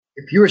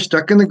If you are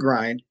stuck in the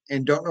grind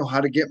and don't know how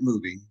to get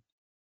moving,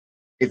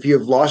 if you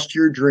have lost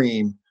your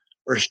dream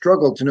or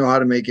struggle to know how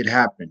to make it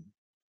happen,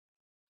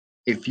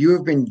 if you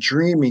have been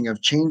dreaming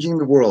of changing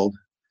the world,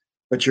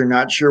 but you're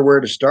not sure where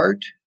to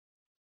start,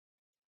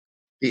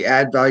 the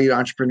Add Valued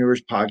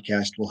Entrepreneurs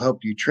podcast will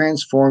help you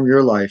transform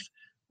your life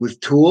with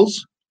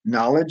tools,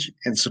 knowledge,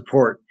 and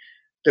support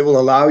that will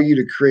allow you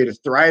to create a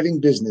thriving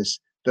business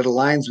that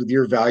aligns with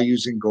your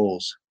values and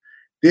goals.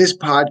 This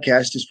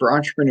podcast is for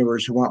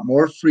entrepreneurs who want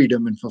more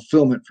freedom and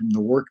fulfillment from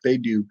the work they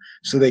do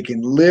so they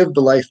can live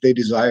the life they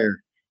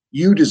desire.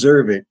 You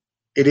deserve it.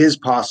 It is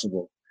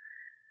possible.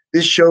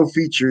 This show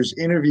features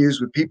interviews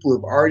with people who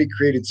have already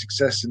created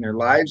success in their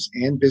lives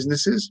and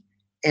businesses,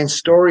 and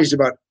stories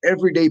about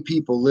everyday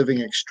people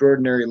living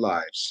extraordinary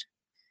lives.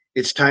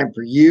 It's time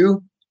for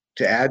you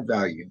to add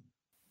value.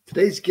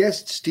 Today's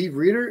guest, Steve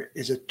Reeder,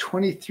 is a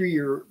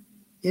 23-year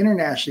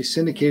internationally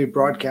syndicated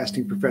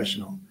broadcasting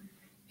professional.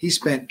 He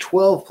spent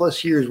 12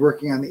 plus years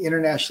working on the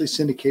internationally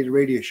syndicated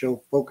radio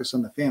show Focus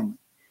on the Family.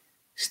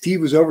 Steve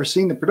was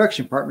overseeing the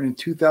production department in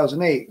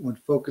 2008 when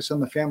Focus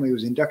on the Family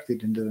was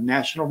inducted into the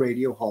National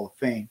Radio Hall of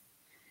Fame.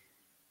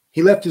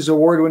 He left his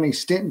award-winning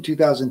stint in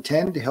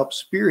 2010 to help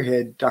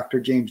spearhead Dr.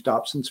 James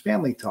Dobson's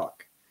Family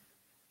Talk.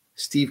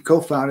 Steve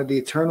co-founded the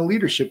Eternal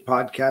Leadership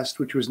Podcast,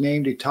 which was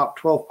named a top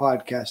 12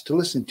 podcast to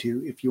listen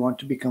to if you want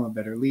to become a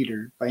better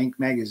leader by Inc.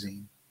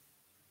 magazine.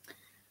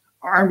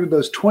 Armed with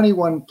those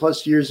 21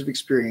 plus years of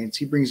experience,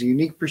 he brings a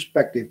unique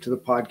perspective to the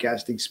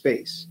podcasting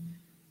space.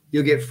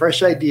 You'll get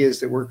fresh ideas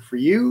that work for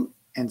you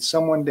and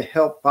someone to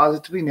help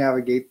positively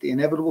navigate the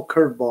inevitable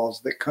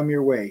curveballs that come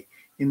your way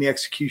in the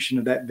execution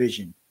of that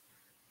vision.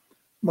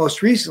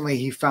 Most recently,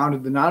 he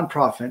founded the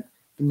nonprofit,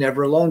 the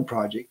Never Alone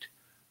Project,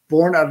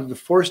 born out of the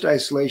forced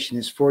isolation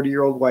his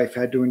 40-year-old wife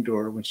had to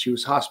endure when she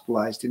was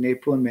hospitalized in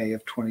April and May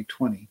of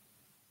 2020.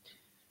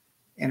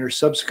 And her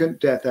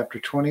subsequent death after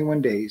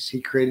 21 days,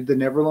 he created the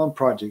Never Alone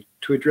Project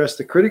to address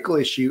the critical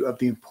issue of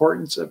the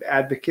importance of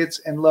advocates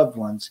and loved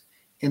ones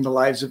in the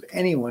lives of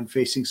anyone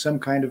facing some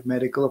kind of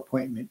medical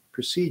appointment,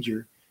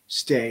 procedure,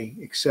 stay,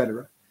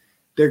 etc.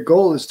 Their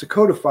goal is to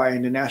codify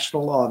into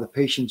national law the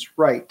patient's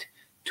right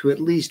to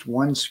at least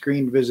one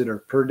screened visitor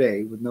per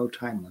day with no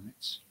time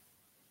limits.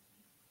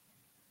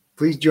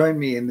 Please join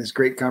me in this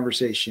great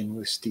conversation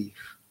with Steve.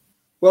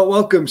 Well,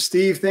 welcome,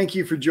 Steve. Thank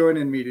you for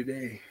joining me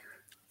today.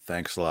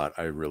 Thanks a lot.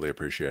 I really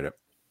appreciate it.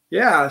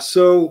 Yeah.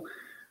 So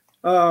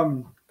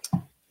I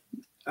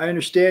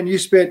understand you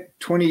spent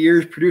 20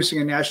 years producing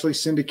a nationally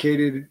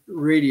syndicated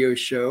radio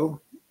show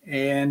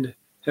and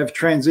have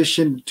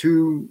transitioned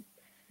to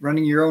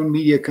running your own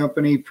media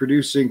company,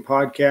 producing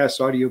podcasts,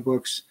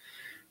 audiobooks,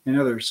 and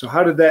others. So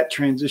how did that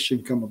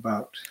transition come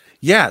about?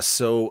 Yeah.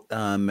 So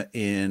I'm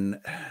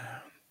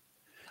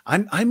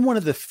one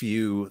of the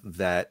few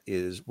that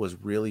was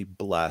really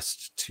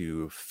blessed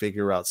to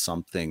figure out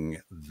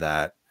something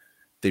that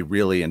they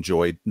really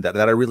enjoyed, that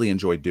I really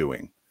enjoyed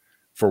doing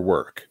for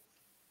work.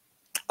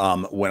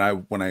 When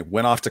I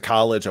went off to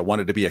college, I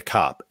wanted to be a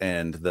cop.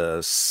 And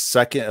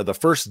the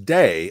first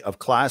day of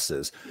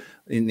classes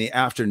in the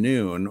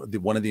afternoon,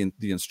 one of the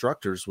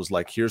instructors was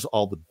like, here's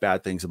all the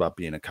bad things about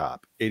being a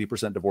cop: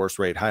 80% divorce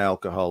rate, high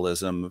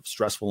alcoholism,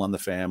 stressful on the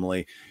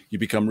family. You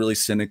become really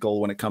cynical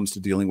when it comes to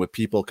dealing with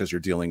people because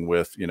you're dealing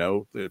with,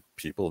 the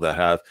people that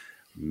have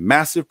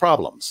massive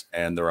problems,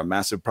 and they're a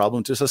massive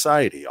problem to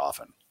society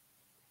often.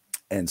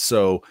 And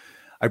so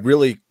I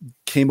really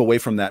came away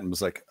from that and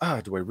was like,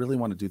 do I really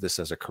want to do this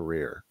as a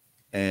career?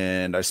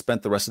 And I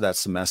spent the rest of that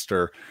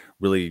semester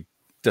really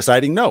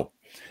deciding no.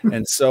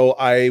 And so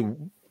I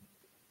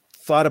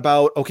thought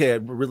about, okay, I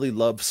really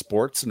love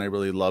sports and I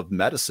really love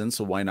medicine.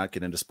 So why not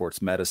get into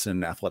sports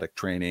medicine, athletic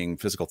training,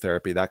 physical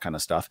therapy, that kind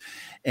of stuff.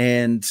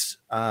 And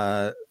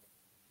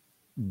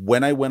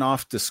when I went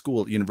off to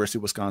school at University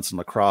of Wisconsin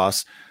La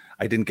Crosse,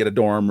 I didn't get a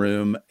dorm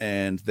room,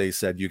 and they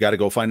said, you got to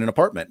go find an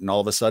apartment. And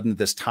all of a sudden,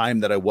 this time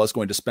that I was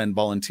going to spend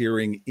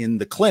volunteering in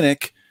the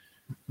clinic,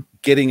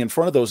 getting in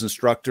front of those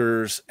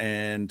instructors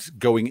and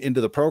going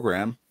into the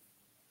program,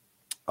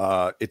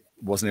 it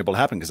wasn't able to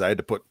happen because I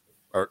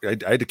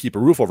had to keep a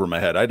roof over my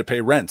head. I had to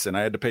pay rent and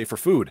I had to pay for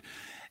food.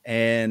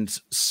 And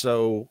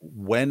so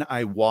when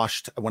I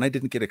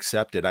didn't get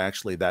accepted,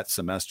 that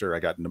semester I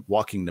got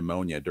walking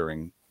pneumonia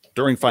during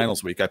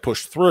finals week. I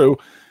pushed through,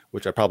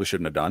 which I probably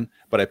shouldn't have done,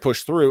 but I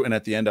pushed through. And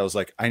at the end, I was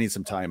like, I need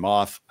some time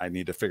off. I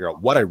need to figure out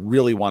what I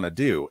really want to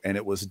do. And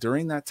it was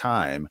during that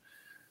time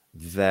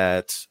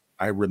that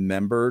I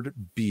remembered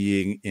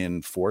being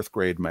in fourth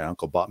grade. My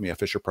uncle bought me a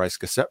Fisher-Price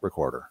cassette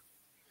recorder,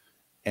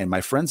 and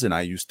my friends and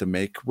I used to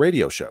make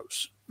radio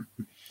shows.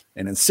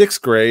 And in sixth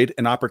grade,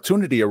 an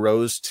opportunity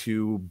arose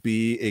to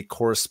be a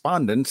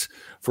correspondent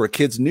for a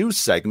kids' news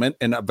segment.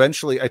 And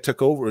eventually I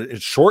took over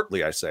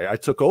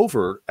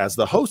as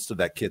the host of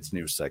that kids'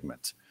 news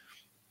segment.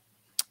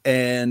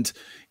 And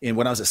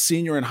when I was a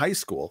senior in high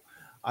school,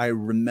 I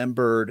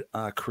remembered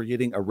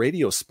creating a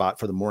radio spot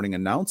for the morning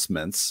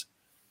announcements.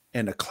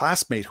 And a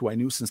classmate who I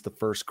knew since the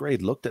first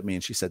grade looked at me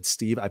and she said,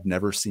 Steve, I've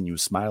never seen you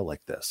smile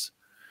like this.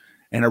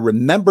 And I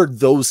remembered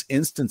those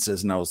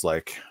instances and I was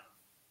like,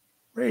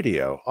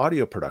 radio,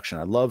 audio production.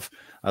 I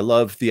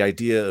love the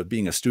idea of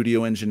being a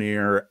studio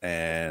engineer,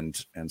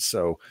 and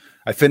so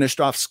I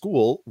finished off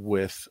school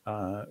with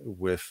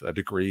a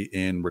degree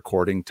in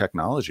recording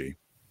technology,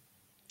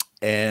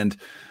 and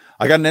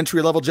I got an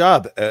entry-level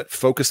job at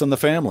Focus on the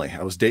Family.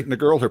 I was dating a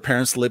girl. Her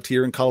parents lived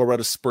here in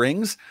Colorado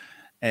Springs,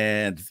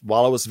 and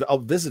while I was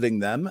out visiting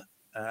them,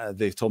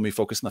 they told me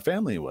Focus on the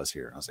Family was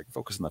here. I was like,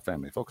 Focus on the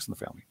Family, Focus on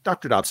the Family.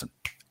 Dr. Dobson.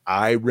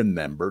 I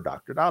remember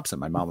Dr. Dobson.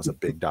 My mom was a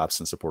big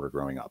Dobson supporter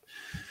growing up.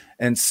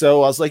 And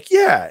so I was like,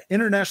 yeah,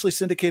 internationally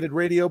syndicated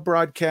radio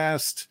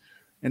broadcast.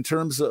 In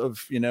terms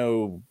of,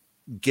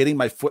 getting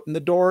my foot in the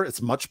door,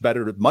 it's much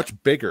better,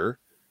 much bigger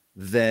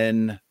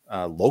than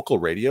local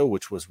radio,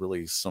 which was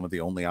really some of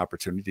the only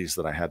opportunities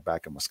that I had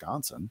back in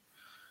Wisconsin.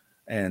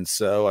 And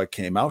so I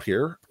came out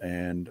here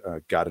and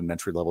got an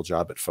entry-level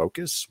job at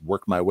Focus,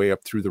 worked my way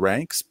up through the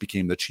ranks,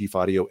 became the chief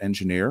audio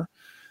engineer,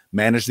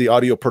 managed the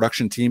audio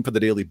production team for the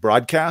daily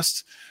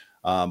broadcast,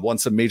 won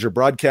some major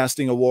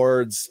broadcasting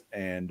awards.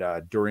 And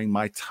during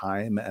my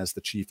time as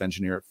the chief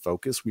engineer at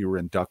Focus, we were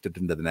inducted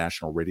into the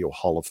National Radio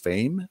Hall of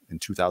Fame in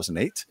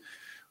 2008. It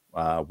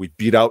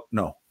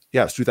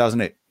was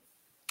 2008.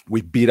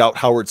 We beat out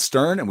Howard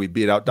Stern, and we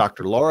beat out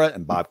Dr. Laura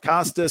and Bob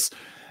Costas.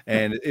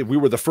 And we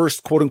were the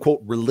first, quote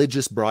unquote,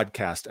 religious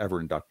broadcast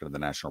ever inducted in the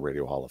National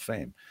Radio Hall of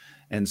Fame.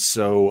 And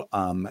so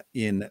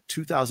in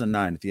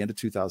 2009, at the end of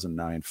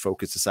 2009,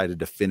 Focus decided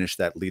to finish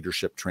that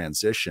leadership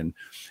transition.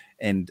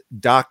 And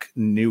Doc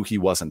knew he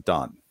wasn't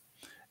done.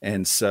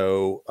 And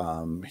so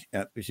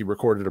he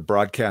recorded a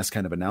broadcast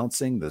kind of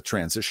announcing the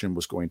transition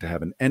was going to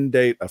have an end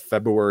date of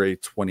February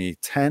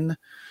 2010.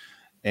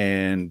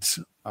 And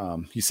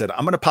he said,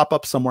 I'm going to pop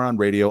up somewhere on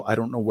radio. I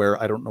don't know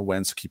where, I don't know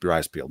when, so keep your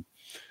eyes peeled.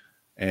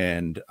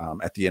 And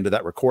at the end of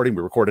that recording,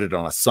 we recorded it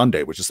on a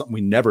Sunday, which is something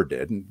we never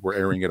did. And we're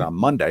airing it on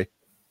Monday.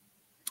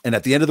 And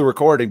at the end of the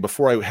recording,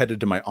 before I headed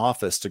to my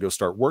office to go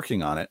start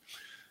working on it,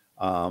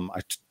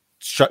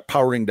 shut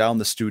powering down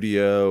the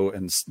studio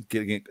and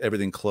getting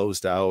everything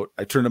closed out.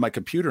 I turned to my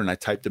computer and I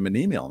typed him an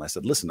email and I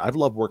said, listen, I've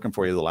loved working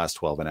for you the last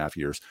 12 and a half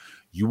years.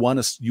 You want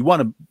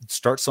to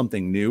start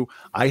something new?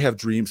 I have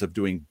dreams of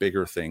doing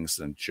bigger things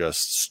than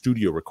just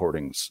studio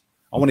recordings.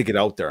 I want to get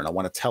out there and I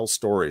want to tell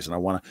stories and I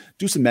want to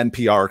do some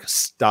NPR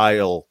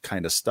style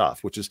kind of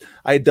stuff, which is,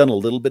 I had done a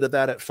little bit of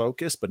that at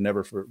Focus, but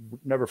never for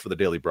the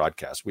daily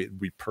broadcast. We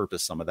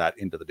repurposed some of that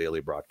into the daily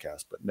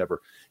broadcast, but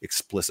never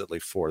explicitly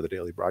for the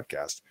daily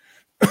broadcast.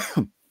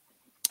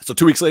 So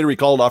 2 weeks later, he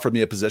called, offered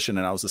me a position,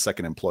 and I was the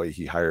second employee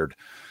he hired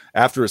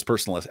after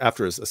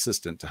his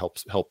assistant to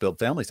help build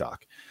Family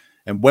Talk.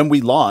 And when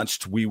we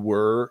launched, we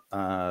were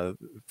the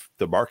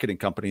marketing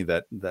company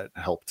that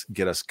helped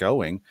get us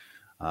going.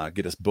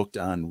 Get us booked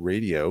on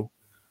radio.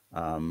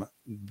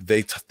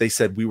 They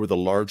said we were the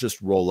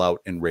largest rollout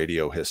in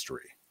radio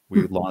history.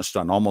 We launched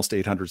on almost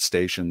 800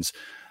 stations,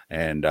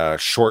 and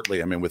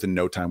shortly, within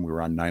no time, we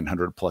were on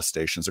 900 plus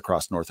stations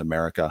across North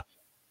America.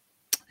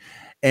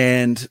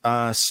 And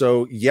but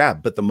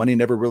the money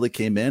never really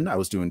came in. I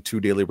was doing 2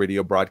 daily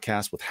radio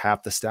broadcasts with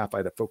half the staff I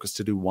had Focus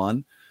to do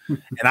 1, and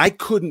I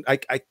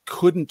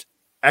couldn't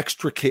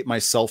extricate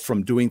myself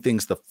from doing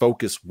things the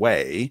Focus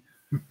way.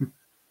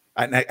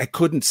 And I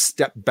couldn't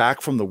step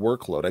back from the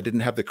workload. I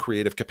didn't have the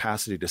creative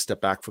capacity to step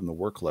back from the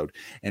workload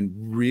and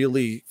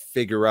really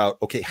figure out,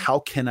 okay, how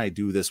can I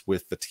do this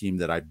with the team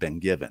that I've been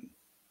given?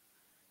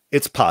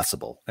 It's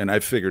possible. And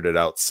I've figured it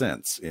out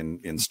since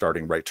in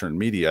starting Right Turn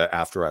Media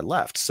after I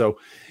left. So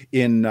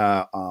in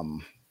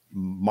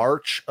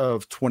March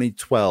of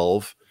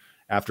 2012,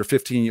 after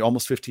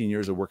almost 15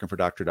 years of working for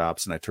Dr.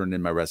 Dobson, I turned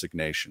in my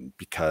resignation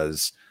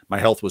because my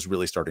health was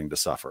really starting to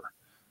suffer.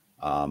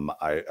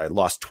 I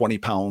lost 20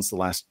 pounds the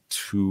last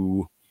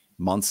 2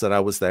 months that I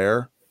was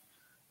there.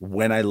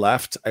 When I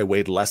left, I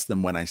weighed less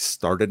than when I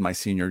started my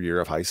senior year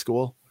of high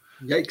school.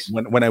 Yikes.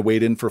 When I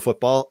weighed in for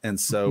football. And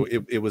so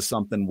it was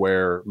something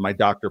where my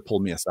doctor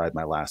pulled me aside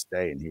my last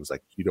day and he was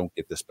like, you don't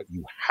get this, but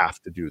you have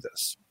to do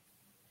this.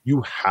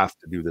 You have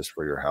to do this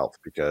for your health,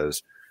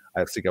 because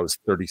I think I was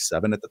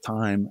 37 at the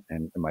time.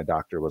 And my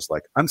doctor was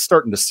like, I'm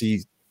starting to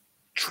see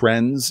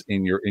trends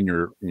in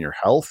your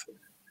health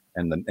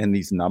and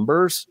these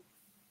numbers.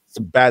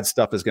 Some bad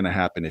stuff is going to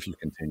happen if you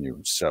continue.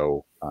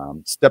 So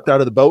stepped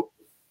out of the boat.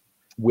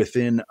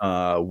 Within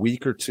a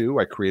week or two,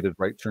 I created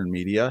Right Turn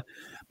Media.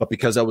 But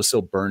because I was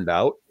so burned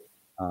out,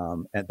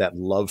 and that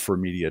love for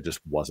media just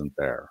wasn't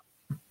there.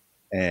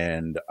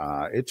 And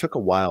it took a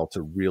while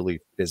to really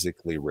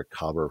physically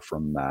recover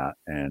from that.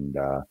 And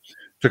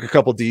took a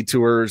couple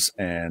detours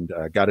and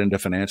got into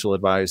financial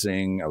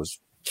advising. I was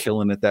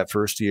killing it that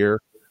first year.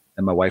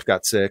 And my wife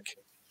got sick.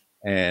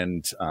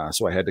 And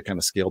so I had to kind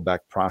of scale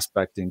back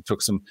prospecting,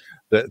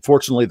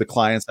 fortunately the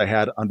clients I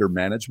had under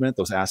management,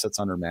 those assets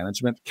under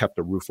management, kept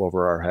a roof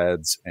over our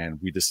heads. And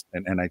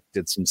and I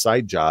did some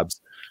side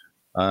jobs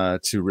to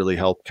really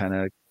help kind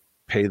of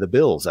pay the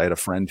bills. I had a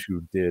friend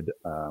who did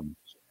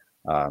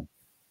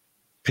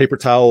paper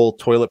towel,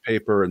 toilet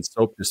paper, and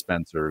soap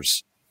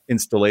dispensers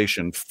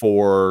installation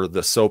for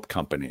the soap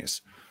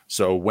companies.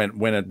 So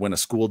when a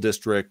school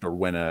district or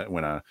when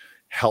a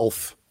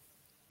health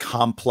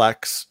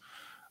complex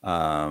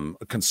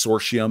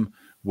consortium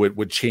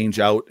would change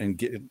out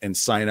and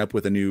sign up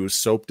with a new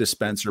soap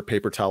dispenser,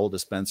 paper towel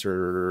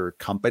dispenser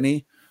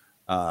company,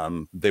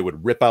 they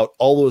would rip out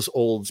all those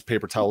old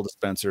paper towel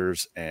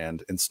dispensers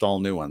and install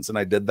new ones. And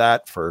I did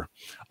that for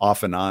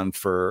off and on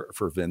for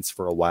Vince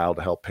for a while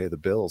to help pay the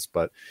bills.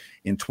 But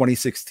in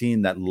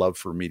 2016, that love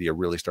for media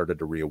really started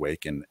to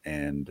reawaken.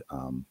 And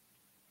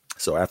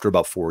so after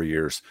about 4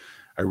 years,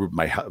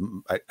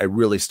 I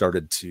really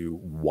started to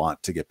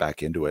want to get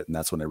back into it. And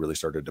that's when I really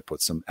started to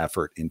put some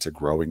effort into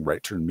growing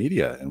Right Turn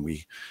Media. And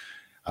we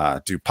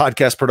do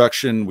podcast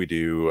production, we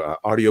do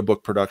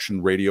audiobook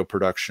production, radio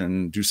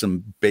production, do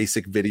some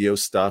basic video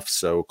stuff.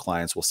 So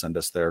clients will send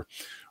us their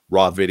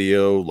raw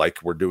video like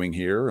we're doing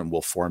here, and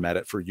we'll format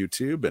it for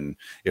YouTube. And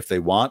if they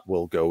want,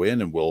 we'll go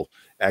in and we'll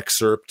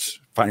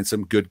find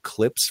some good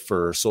clips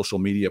for social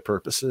media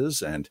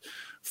purposes and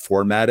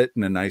format it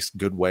in a nice,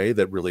 good way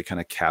that really kind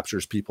of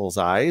captures people's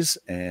eyes.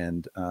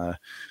 And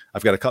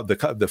I've got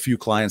the few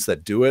clients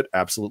that do it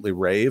absolutely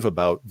rave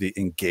about the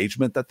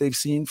engagement that they've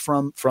seen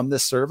from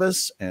this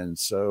service. And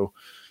so,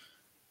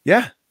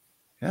 yeah,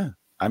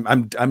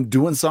 I'm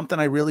doing something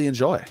I really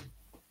enjoy.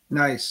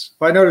 Nice.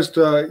 I noticed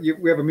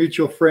we have a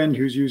mutual friend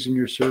who's using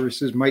your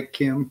services, Mike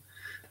Kim.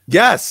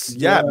 Yes.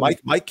 Yeah.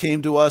 Mike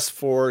came to us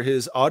for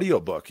his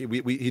audiobook.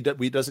 He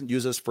doesn't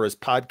use us for his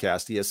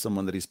podcast. He has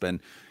someone that he's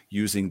been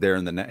using there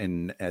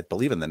I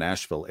believe in the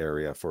Nashville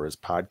area for his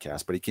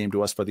podcast, but he came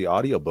to us for the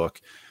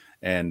audiobook.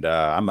 And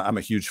I'm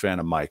a huge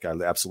fan of Mike. I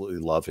absolutely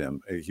love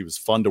him. He was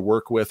fun to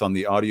work with on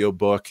the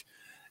audiobook.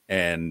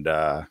 And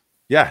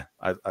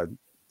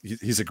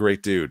he's a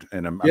great dude.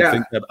 And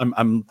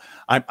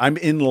I'm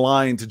in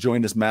line to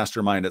join his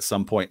mastermind at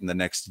some point in the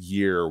next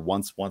year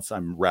once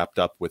I'm wrapped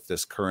up with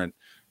this current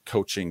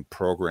coaching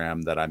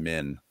program that I'm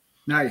in.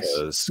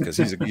 Nice. Because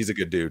he's a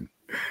good dude.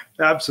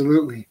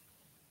 Absolutely.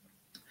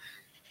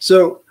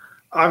 So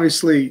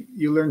obviously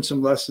you learned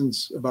some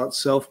lessons about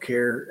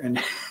self-care, and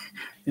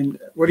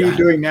what are you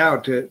doing now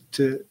to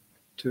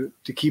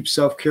keep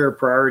self-care a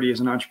priority as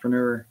an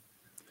entrepreneur?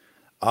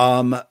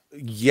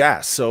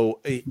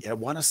 So I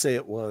want to say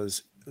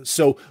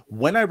so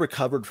when I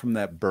recovered from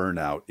that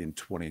burnout in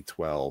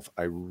 2012,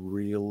 I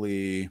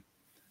really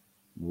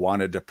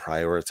wanted to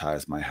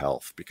prioritize my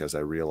health, because I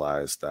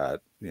realized that,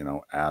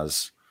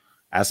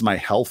 as my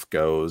health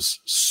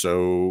goes,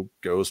 so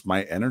goes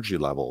my energy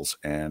levels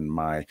and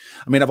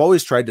I've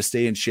always tried to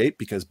stay in shape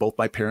because both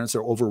my parents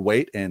are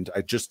overweight, and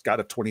I just got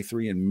a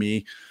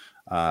 23andMe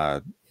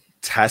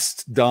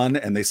test done,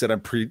 and they said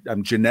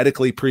I'm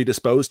genetically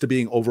predisposed to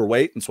being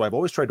overweight. And so I've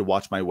always tried to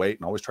watch my weight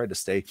and always tried to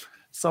stay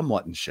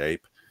somewhat in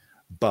shape.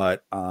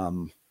 But I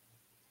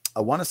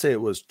want to say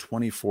it was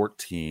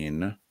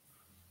 2014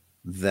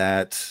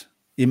 that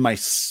in my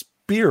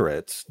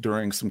spirit,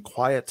 during some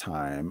quiet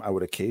time, I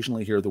would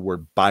occasionally hear the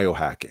word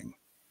biohacking.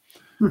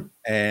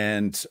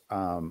 And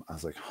I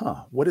was like,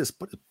 what is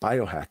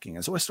biohacking?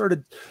 And so I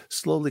started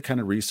slowly kind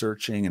of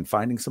researching and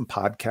finding some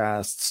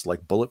podcasts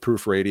like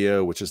Bulletproof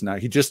Radio, which is now,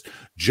 he just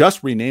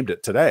renamed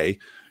it today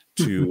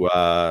to,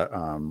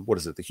 what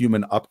is it? The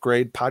Human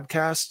Upgrade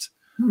Podcast.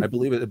 I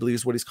believe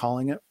is what he's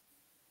calling it.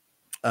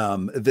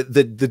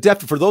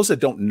 For those that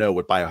don't know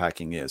what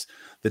biohacking is,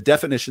 the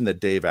definition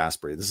that Dave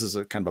Asprey, this is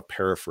a kind of a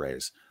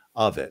paraphrase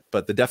of it,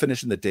 but the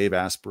definition that Dave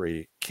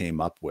Asprey came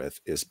up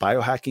with is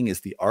biohacking is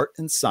the art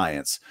and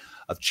science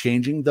of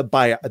changing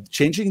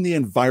the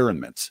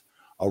environment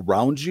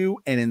around you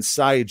and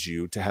inside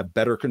you to have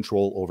better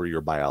control over your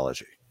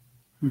biology.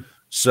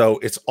 So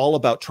it's all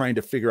about trying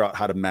to figure out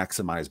how to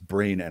maximize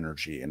brain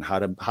energy and how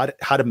to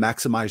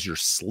maximize your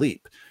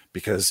sleep,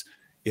 because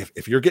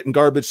if you're getting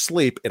garbage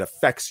sleep, it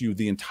affects you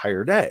the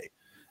entire day.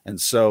 And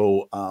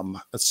so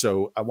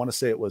I want to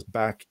say it was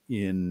back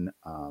in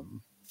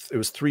it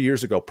was 3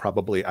 years ago,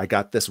 probably, I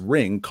got this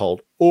ring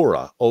called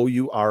Oura,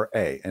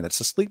 O-U-R-A, and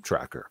it's a sleep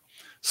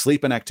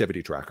and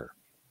activity tracker.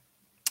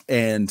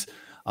 And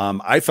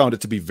I found it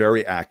to be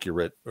very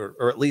accurate,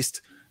 or at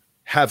least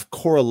have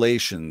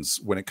correlations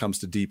when it comes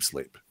to deep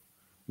sleep.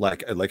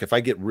 Like if I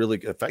get really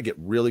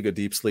good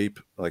deep sleep,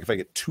 like if I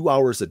get 2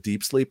 hours of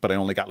deep sleep, but I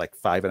only got like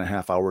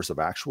 5.5 hours of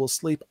actual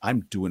sleep,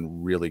 I'm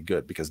doing really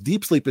good, because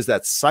deep sleep is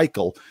that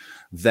cycle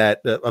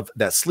that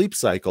sleep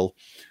cycle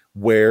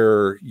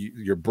where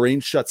your brain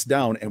shuts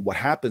down, and what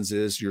happens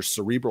is your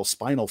cerebral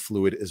spinal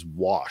fluid is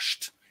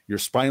washed. Your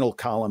spinal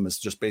column is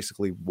just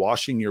basically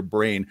washing your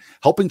brain,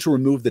 helping to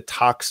remove the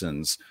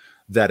toxins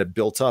that have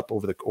built up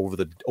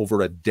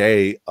over a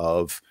day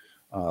of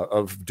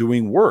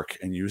doing work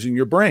and using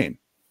your brain.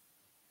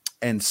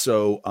 And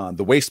so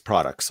the waste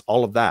products,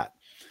 all of that.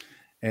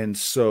 And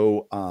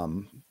so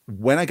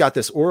when I got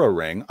this Oura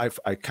ring,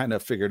 I kind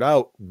of figured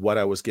out what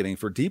I was getting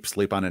for deep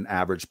sleep on an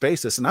average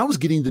basis. And I was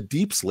getting the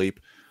deep sleep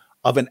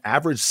of an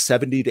average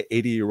 70 to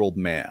 80-year-old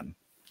man.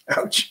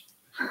 Ouch.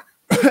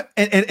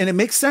 And it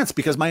makes sense,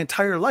 because my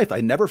entire life, I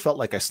never felt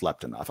like I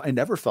slept enough. I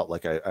never felt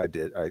like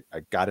I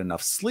got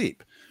enough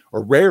sleep,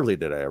 or rarely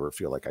did I ever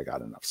feel like I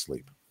got enough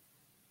sleep.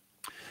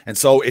 And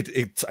so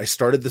I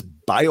started this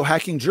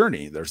biohacking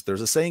journey. There's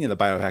a saying in the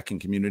biohacking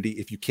community: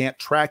 if you can't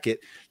track it,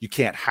 you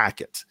can't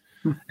hack it.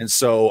 And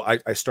so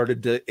I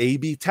started to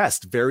A/B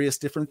test various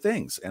different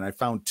things. And I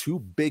found two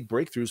big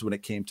breakthroughs when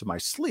it came to my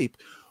sleep.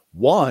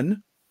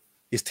 One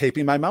is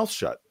taping my mouth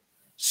shut.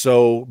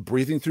 So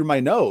breathing through my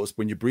nose,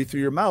 when you breathe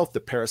through your mouth,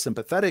 your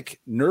parasympathetic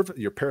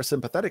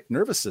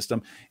nervous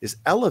system is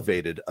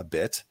elevated a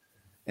bit.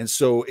 And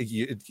so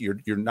you're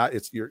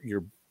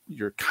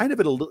kind of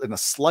in a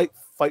slight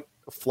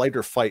flight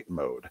or fight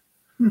mode.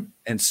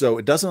 And so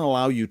it doesn't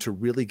allow you to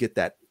really get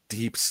that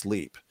deep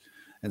sleep.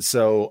 And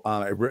so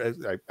I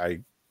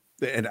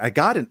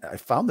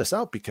found this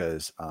out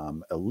because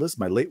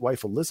my late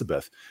wife,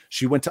 Elizabeth,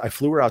 I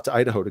flew her out to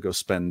Idaho to go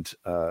spend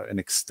an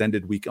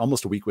extended week,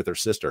 almost a week with her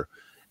sister.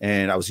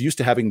 And I was used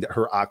to having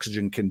her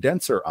oxygen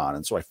condenser on.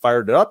 And so I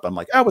fired it up. I'm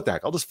like, what the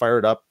heck? I'll just fire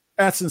it up.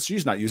 And since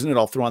she's not using it,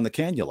 I'll throw on the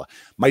cannula.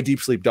 My deep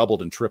sleep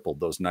doubled and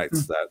tripled those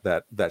nights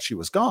that she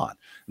was gone.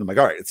 And I'm like,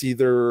 all right, it's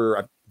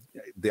either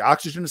the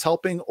oxygen is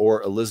helping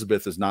or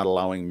Elizabeth is not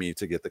allowing me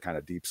to get the kind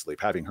of deep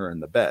sleep, having her in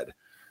the bed,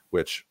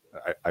 which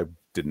I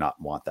did not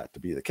want that to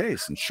be the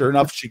case. And sure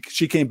enough,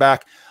 she came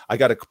back. I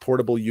got a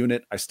portable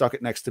unit. I stuck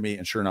it next to me,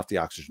 and sure enough, the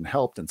oxygen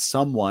helped. And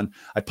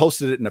I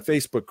posted it in a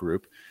Facebook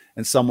group,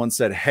 and someone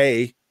said,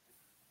 hey,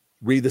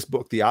 read this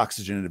book, The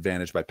Oxygen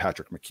Advantage by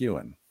Patrick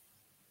McKeown.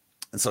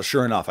 And so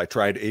sure enough, I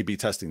tried A/B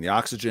testing the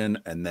oxygen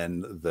and then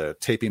the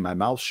taping my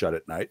mouth shut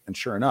at night. And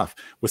sure enough,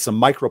 with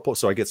some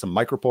so I get some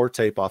micropore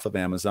tape off of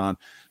Amazon,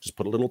 just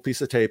put a little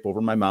piece of tape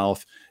over my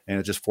mouth, and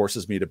it just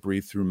forces me to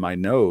breathe through my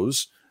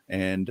nose.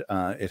 And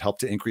it helped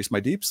to increase my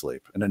deep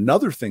sleep. And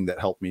another thing that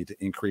helped me to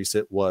increase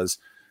it was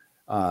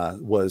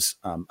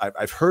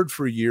I've heard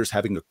for years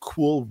having a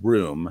cool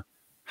room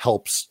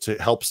helps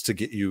to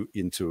get you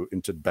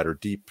into better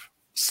deep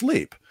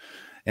sleep.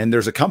 And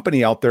there's a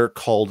company out there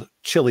called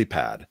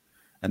ChiliPad,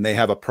 and they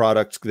have a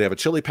product. They have a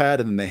chili pad,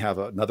 and then they have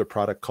another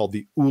product called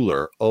the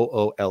Ooler,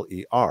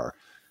 OOLER.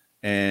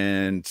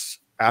 And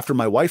after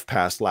my wife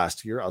passed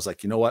last year, I was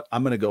like, you know what?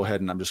 I'm going to go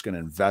ahead and I'm just going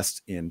to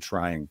invest in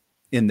trying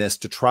in this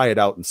to try it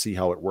out and see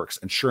how it works.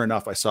 And sure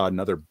enough, I saw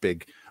another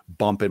big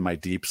bump in my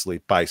deep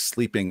sleep by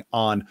sleeping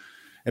on.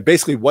 And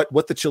basically what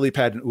the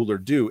ChiliPad and Ooler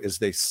do is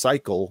they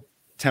cycle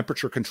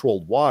temperature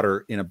controlled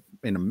water in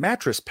a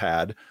mattress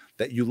pad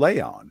that you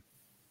lay on.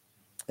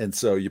 And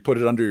so you put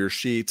it under your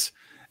sheets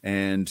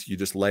and you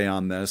just lay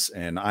on this.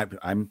 And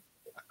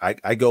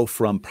I go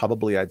from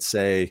probably, I'd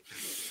say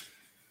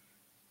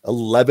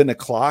 11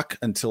 o'clock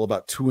until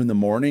about 2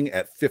 a.m.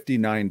 at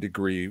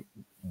 59-degree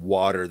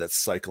water that's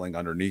cycling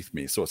underneath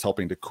me. So it's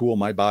helping to cool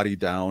my body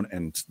down,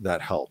 and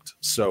that helped.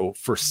 So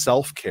for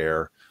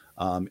self-care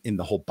in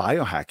the whole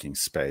biohacking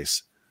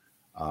space,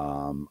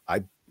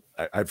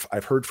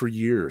 I've heard for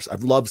years,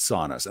 I've loved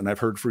saunas, and I've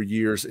heard for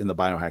years in the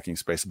biohacking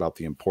space about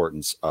the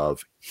importance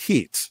of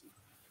heat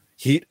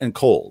and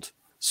cold.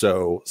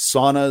 So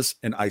saunas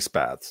and ice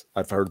baths,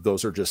 I've heard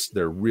those are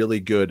they're really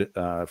good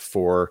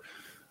for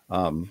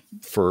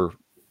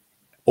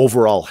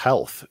overall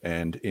health.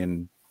 And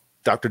in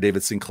Dr.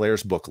 David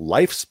Sinclair's book,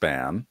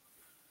 Lifespan,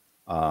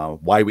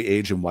 Why We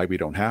Age and Why We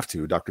Don't Have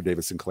to, Dr.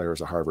 David Sinclair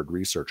is a Harvard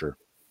researcher.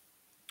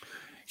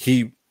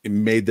 He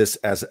made this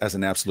as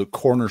an absolute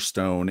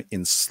cornerstone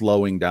in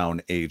slowing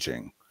down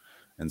aging.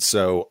 And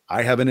so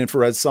I have an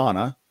infrared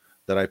sauna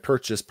that I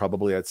purchased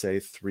probably, I'd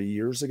say 3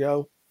 years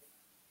ago,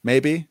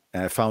 maybe.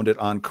 And I found it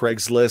on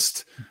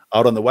Craigslist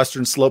out on the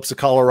western slopes of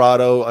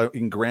Colorado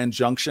in Grand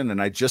Junction. And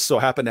I just so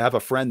happened to have a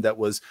friend that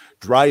was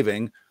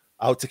driving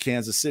out to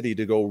Kansas City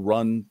to go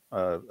run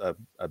a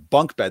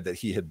bunk bed that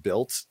he had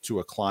built to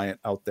a client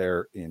out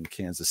there in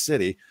Kansas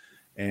City.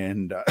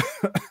 And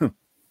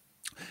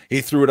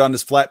he threw it on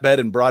his flatbed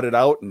and brought it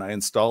out, and I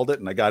installed it,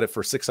 and I got it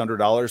for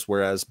 $600,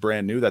 whereas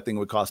brand new, that thing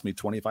would cost me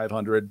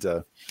 $2,500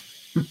 to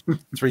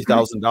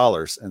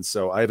 $3,000. And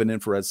so I have an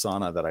infrared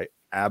sauna that I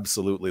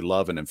absolutely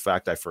love. And in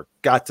fact, I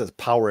forgot to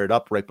power it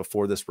up right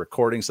before this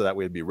recording, so that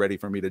way it'd be ready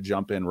for me to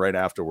jump in right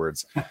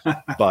afterwards.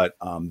 But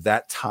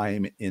that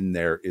time in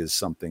there is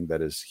something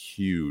that is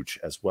huge,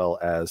 as well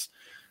as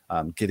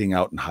getting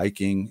out and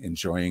hiking,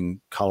 enjoying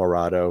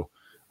Colorado.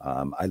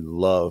 I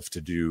love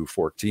to do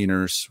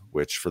 14ers,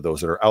 which for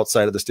those that are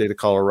outside of the state of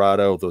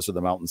Colorado, those are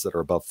the mountains that are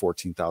above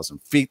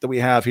 14,000 feet that we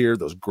have here,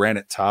 those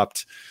granite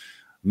topped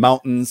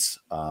mountains.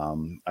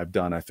 I've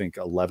done, I think,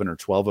 11 or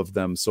 12 of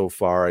them so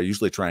far. I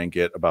usually try and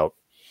get about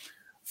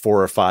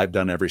 4 or 5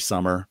 done every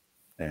summer.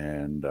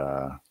 And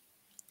well,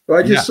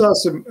 I just saw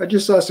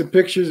some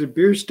pictures of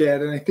Bierstadt,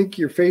 and I think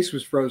your face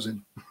was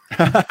frozen.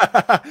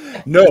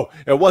 No,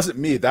 it wasn't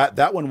me.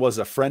 That one was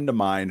a friend of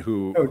mine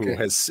who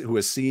has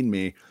seen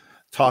me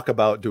talk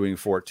about doing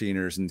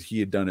 14ers, and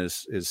he had done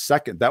his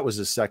second. That was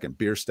his second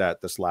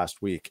Bierstadt this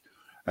last week,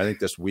 I think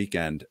this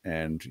weekend,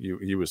 and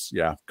he was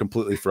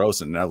completely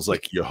frozen. And I was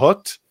like, "You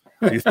hooked?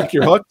 You think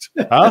you're hooked?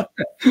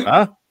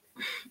 Huh?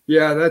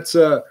 Yeah, that's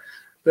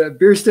the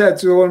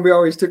Bierstadt's the one we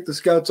always took the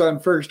scouts on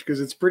first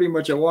because it's pretty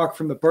much a walk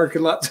from the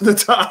parking lot to the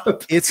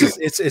top. It's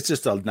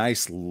just a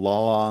nice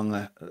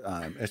long.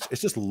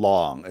 It's just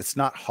long. It's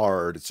not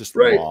hard. It's just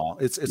long.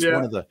 It's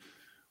one of the.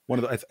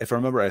 If I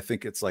remember, I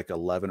think it's like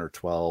 11 or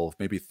 12,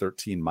 maybe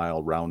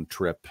 13-mile round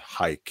trip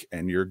hike,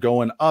 and you're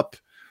going up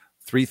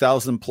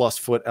 3,000 plus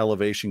foot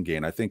elevation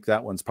gain. I think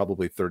that one's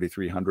probably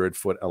 3,300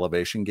 foot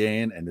elevation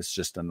gain, and it's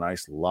just a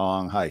nice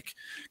long hike,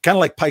 kind of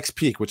like Pikes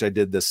Peak, which I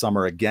did this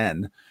summer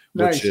again,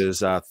 which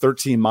is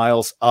 13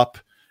 miles up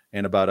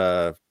and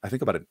about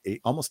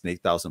almost an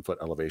 8,000 foot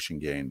elevation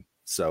gain.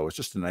 So it's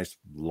just a nice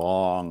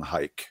long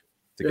hike.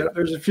 Yeah,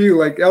 there's a few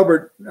like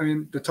Albert. I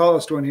mean, the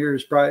tallest one here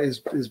is probably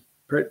is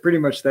pretty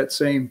much that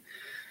same.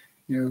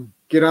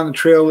 Get on the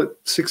trail at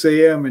 6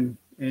 a.m.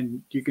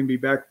 and you can be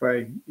back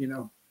by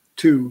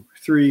 2,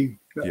 3.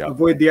 Yep.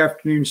 Avoid the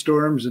afternoon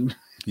storms and.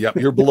 Yep,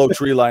 you're below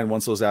tree line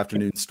once those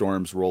afternoon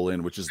storms roll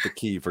in, which is the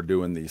key for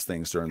doing these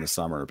things during the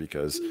summer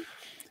because.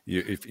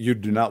 If you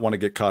do not want to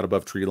get caught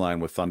above tree line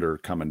with thunder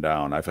coming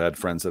down, I've had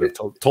friends that have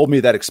told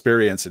me that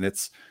experience, and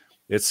it's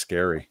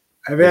scary.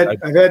 I've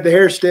had the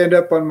hair stand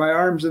up on my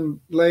arms and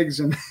legs,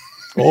 and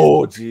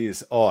oh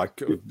geez,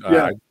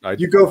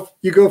 you go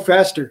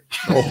faster.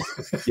 Oh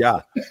yeah,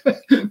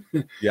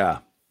 yeah.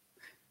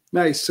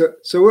 Nice.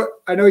 So what?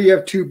 I know you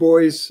have 2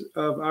 boys.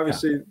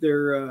 Obviously,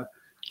 they're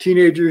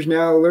teenagers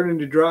now, learning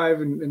to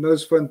drive and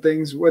those fun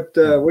things. What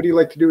do you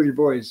like to do with your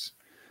boys?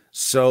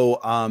 So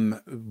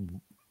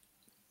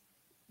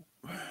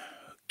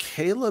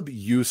Caleb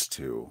used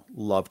to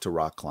love to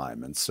rock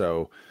climb. And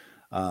so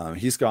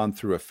he's gone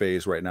through a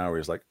phase right now where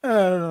he's like, I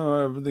don't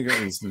know, I think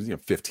he's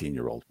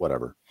 15-year-old,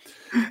 whatever.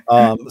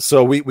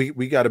 So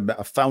we got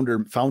a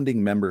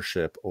founding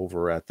membership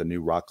over at the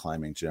new rock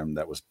climbing gym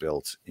that was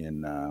built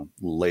in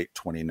late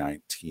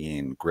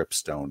 2019,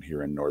 Gripstone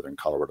here in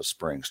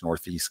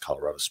northeast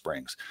Colorado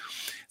Springs.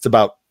 It's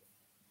about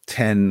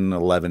 10,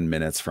 11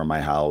 minutes from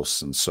my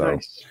house. And so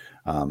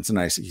it's a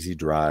nice, easy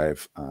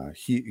drive.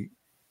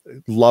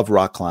 Love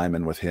rock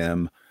climbing with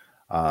him.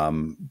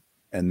 And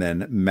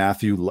then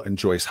Matthew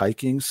enjoys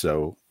hiking.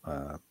 So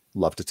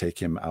love to take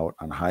him out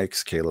on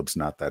hikes. Caleb's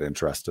not that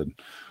interested.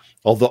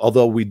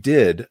 Although we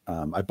did,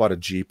 I bought a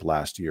Jeep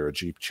last year, a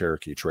Jeep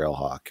Cherokee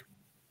Trailhawk.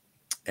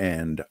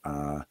 And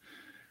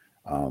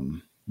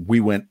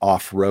we went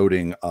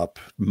off-roading up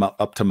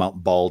to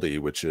Mount Baldy,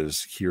 which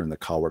is here in the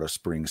Colorado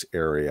Springs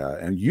area.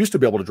 And used to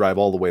be able to drive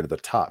all the way to the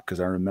top because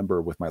I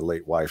remember with my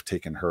late wife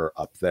taking her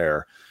up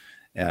there.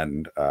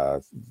 And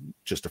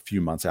just a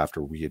few months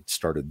after we had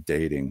started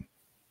dating.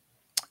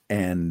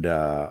 And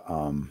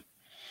so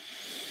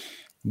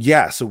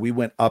we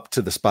went up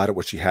to the spot at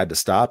which he had to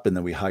stop, and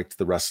then we hiked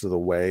the rest of the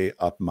way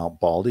up Mount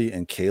Baldy.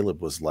 And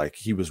Caleb was like,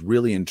 he was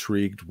really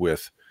intrigued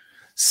with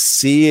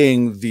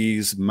seeing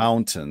these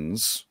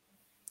mountains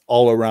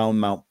all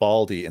around Mount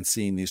Baldy and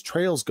seeing these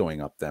trails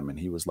going up them. And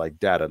he was like,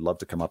 Dad, I'd love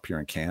to come up here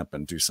and camp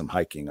and do some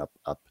hiking up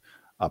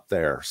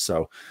there.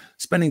 So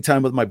spending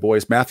time with my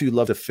boys. Matthew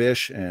loved to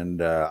fish,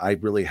 and I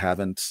really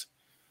haven't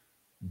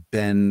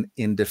been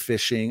into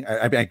fishing.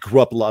 I mean, I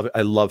grew up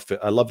I love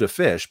to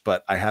fish,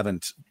 but I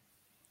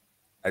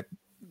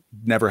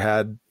never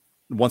had.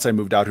 Once I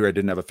moved out here, I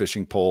didn't have a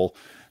fishing pole,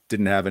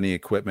 didn't have any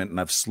equipment, and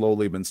I've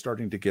slowly been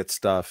starting to get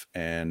stuff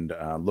and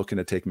looking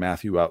to take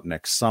Matthew out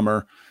next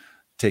summer,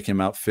 take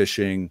him out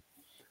fishing.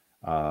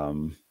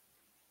 That's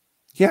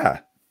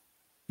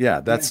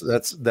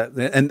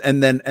that.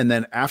 And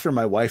then after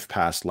my wife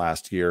passed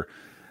last year,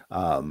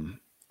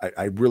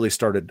 I really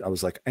started, I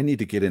was like, I need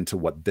to get into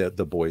what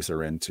the boys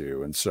are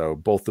into. And so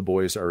both the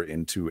boys are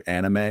into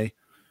anime.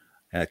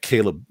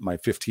 Caleb, my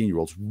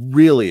 15-year-old's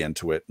really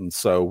into it. And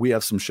so we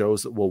have some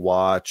shows that we'll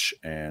watch,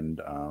 and,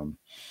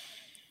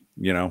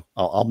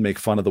 I'll make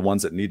fun of the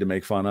ones that need to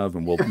make fun of,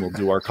 and we'll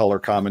do our color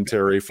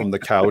commentary from the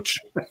couch,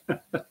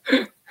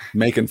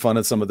 making fun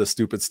of some of the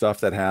stupid stuff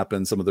that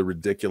happens, some of the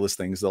ridiculous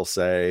things they'll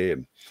say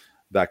and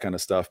that kind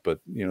of stuff. But,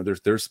 there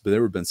have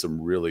been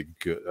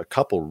a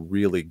couple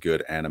really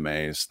good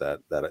animes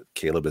that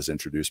Caleb has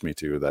introduced me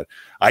to that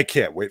I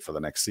can't wait for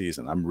the next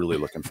season. I'm really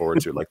looking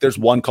forward to. Like, there's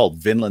one called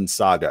Vinland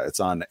Saga.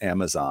 It's on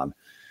Amazon,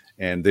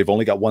 and they've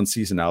only got one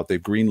season out.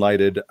 They've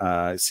green-lighted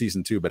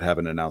season 2, but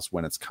haven't announced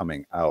when it's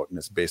coming out. And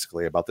it's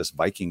basically about this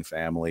Viking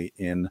family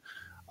in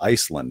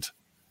Iceland.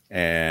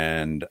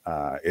 And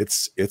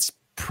it's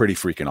pretty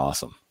freaking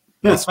awesome.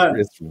 It's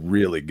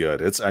really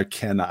good.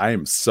 I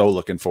am so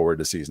looking forward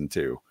to season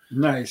 2.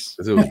 Nice.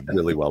 It was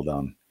really well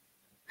done.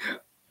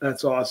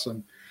 That's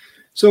awesome.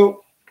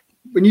 So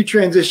when you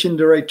transitioned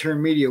to Right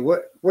Turn Media,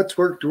 what's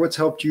worked or what's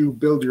helped you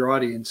build your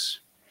audience,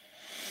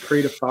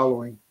 create a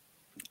following?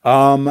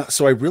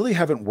 So I really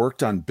haven't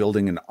worked on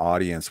building an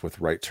audience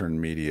with Right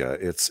Turn Media.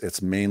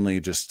 It's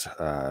mainly just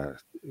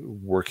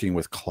working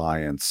with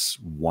clients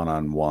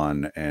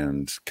one-on-one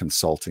and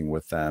consulting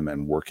with them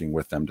and working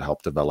with them to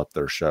help develop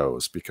their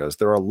shows, because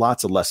there are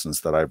lots of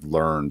lessons that I've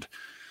learned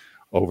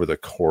over the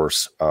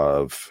course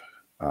of,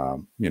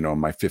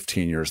 my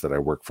 15 years that I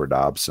worked for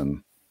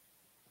Dobson,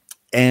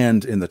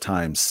 and in the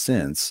time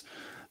since,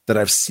 that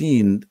I've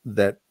seen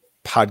that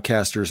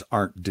podcasters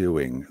aren't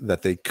doing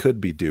that they could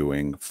be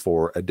doing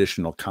for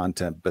additional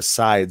content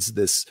besides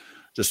this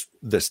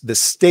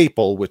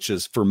staple, which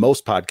is for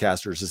most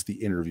podcasters is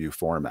the interview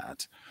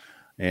format.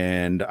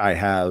 And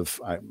I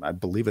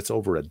believe it's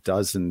over a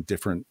dozen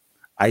different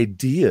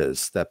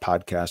ideas that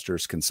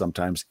podcasters can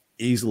sometimes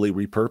easily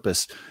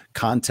repurpose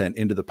content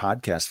into the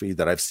podcast feed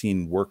that I've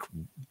seen work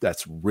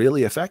that's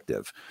really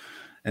effective.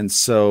 And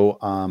so,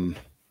 I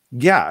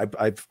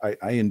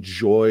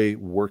enjoy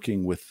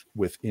working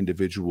with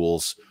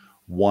individuals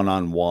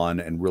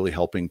one-on-one and really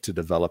helping to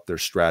develop their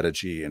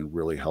strategy and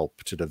really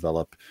help to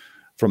develop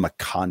from a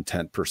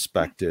content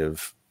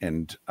perspective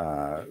and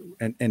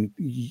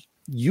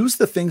use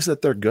the things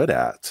that they're good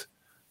at,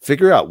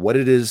 figure out what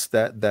it is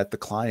that the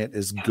client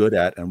is good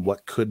at and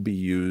what could be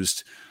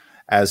used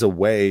as a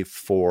way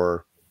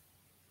for,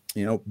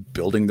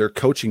 building their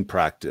coaching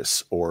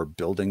practice or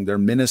building their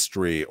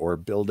ministry or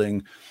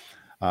building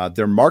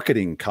their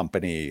marketing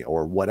company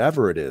or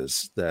whatever it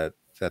is that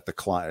the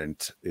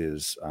client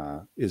is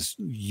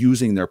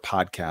using their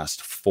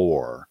podcast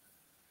for.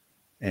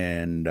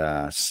 And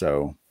I've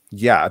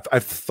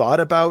thought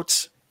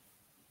about.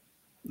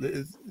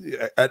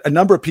 A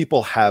number of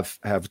people have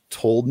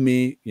told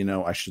me,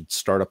 I should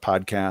start a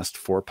podcast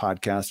for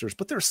podcasters,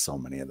 but there's so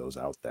many of those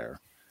out there.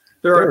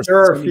 There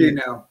are a few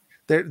now.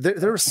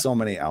 There are so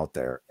many out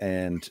there,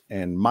 and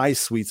my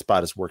sweet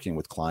spot is working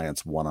with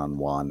clients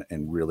one-on-one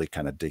and really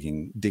kind of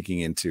digging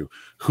into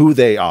who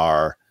they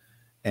are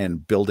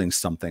and building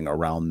something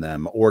around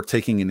them, or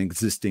taking an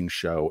existing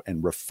show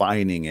and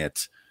refining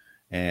it,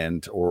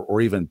 and or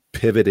even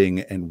pivoting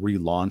and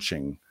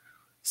relaunching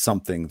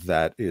something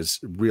that is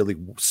really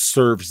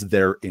serves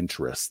their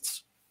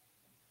interests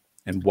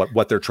and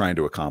what they're trying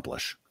to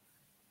accomplish.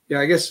 Yeah,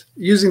 I guess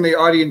using the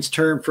audience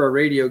term for a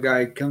radio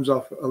guy comes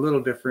off a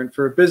little different.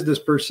 For a business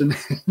person,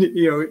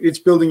 it's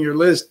building your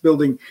list,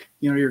 building,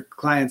 your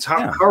clients.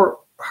 How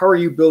are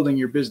you building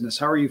your business?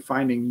 How are you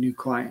finding new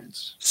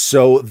clients?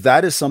 So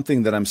that is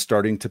something that I'm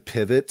starting to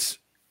pivot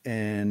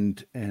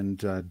and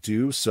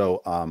do.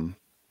 So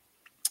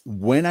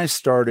when I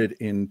started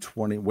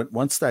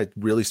once I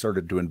really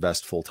started to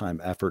invest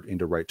full-time effort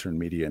into Right Turn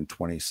Media in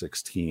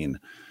 2016,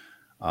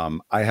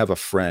 I have a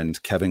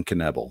friend, Kevin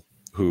Knebel,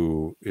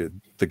 who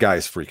the guy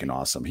is freaking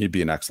awesome. He'd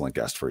be an excellent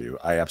guest for you.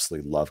 I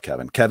absolutely love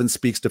Kevin. Kevin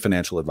speaks to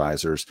financial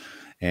advisors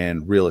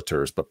and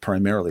realtors, but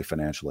primarily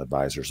financial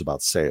advisors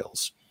about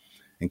sales.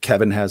 And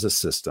Kevin has a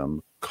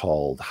system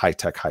called High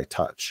Tech, High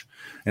Touch.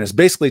 And it's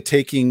basically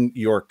taking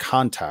your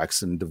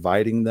contacts and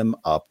dividing them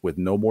up with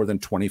no more than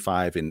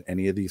 25 in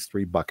any of these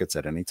three buckets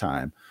at any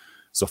time.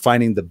 So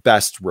finding the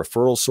best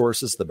referral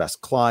sources, the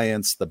best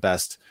clients, the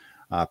best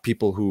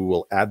people who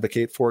will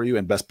advocate for you,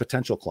 and best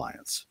potential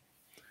clients,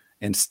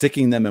 and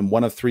sticking them in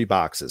one of three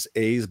boxes: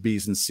 A's,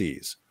 B's, and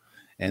C's.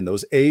 And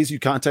those A's you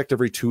contact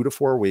every 2 to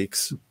 4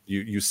 weeks.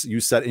 You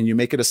set and you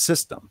make it a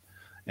system.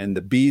 And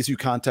the B's you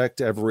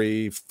contact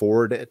every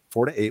 4 to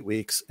 8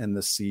 weeks, and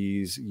the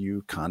C's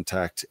you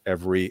contact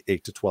every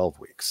 8 to 12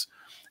 weeks.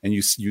 And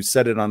you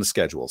set it on a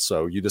schedule.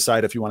 So you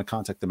decide if you want to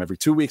contact them every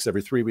 2 weeks,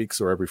 every 3 weeks,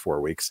 or every 4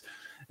 weeks,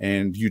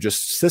 and you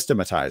just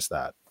systematize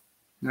that.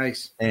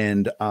 Nice.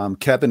 And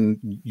Kevin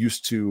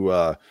used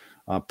to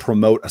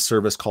promote a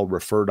service called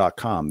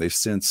refer.com. They've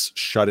since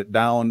shut it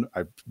down.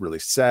 I'm really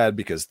sad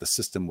because the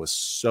system was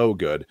so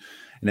good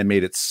and it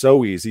made it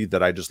so easy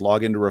that I just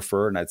log into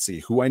Refer and I'd see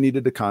who I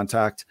needed to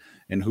contact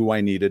and who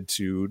I needed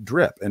to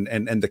drip. And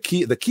the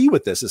key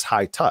with this is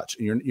high touch.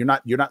 You're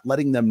not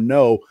letting them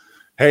know,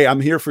 hey,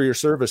 I'm here for your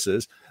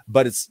services,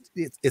 but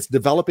it's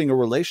developing a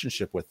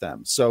relationship with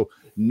them. So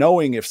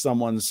knowing if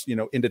someone's,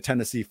 into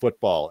Tennessee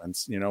football and,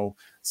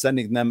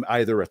 sending them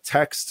either a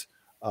text,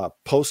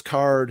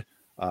 postcard,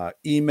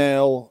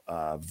 email,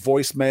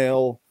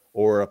 voicemail,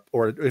 or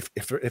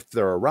if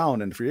they're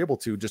around, and if you're able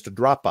to, just a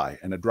drop by.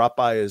 And a drop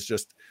by is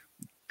just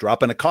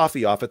dropping a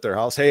coffee off at their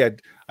house. Hey,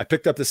 I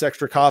picked up this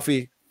extra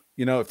coffee.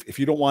 If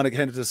you don't want to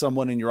hand it to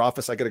someone in your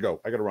office, I got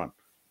to run.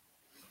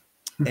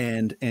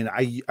 And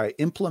I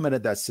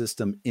implemented that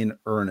system in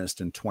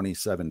earnest in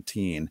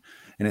 2017.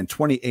 And in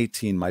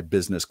 2018, my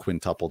business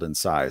quintupled in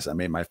size. I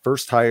made my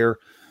first hire,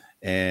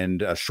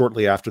 and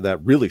shortly after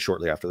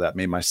that,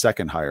 made my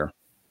second hire.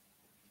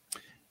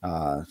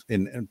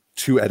 In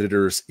 2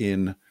 editors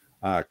in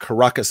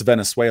Caracas,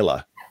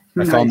 Venezuela.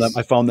 Nice.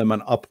 I found them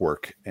on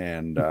Upwork,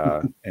 and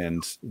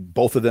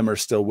both of them are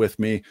still with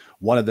me.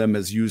 One of them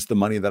has used the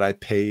money that I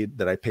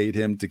paid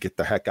him to get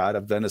the heck out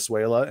of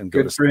Venezuela and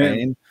go to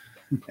Spain.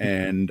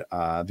 And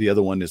the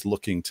other one is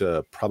looking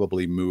to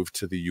probably move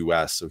to the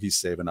US. So he's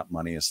saving up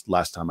money.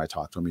 Last time I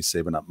talked to him, he's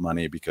saving up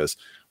money because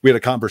we had a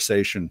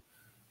conversation.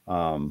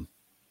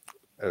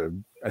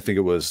 I think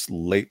it was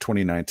late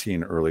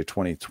 2019, early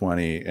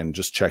 2020, and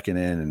just checking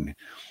in. And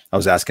I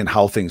was asking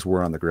how things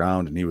were on the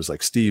ground. And he was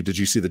like, Steve, did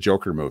you see the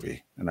Joker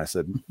movie? And I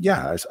said,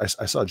 yeah, I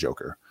saw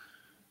Joker.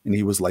 And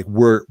he was like,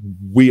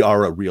 we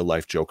are a real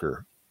life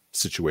Joker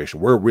situation.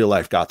 We're a real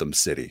life Gotham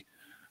City.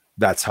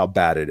 That's how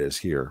bad it is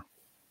here.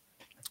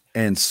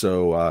 And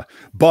so,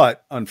 by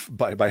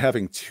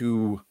having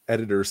two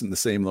editors in the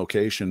same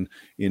location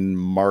in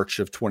March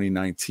of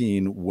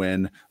 2019,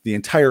 when the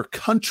entire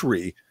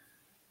country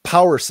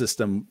power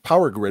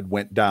grid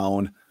went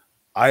down,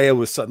 I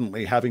was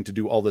suddenly having to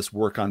do all this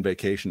work on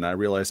vacation. I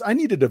realized I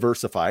need to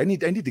diversify. I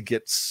need to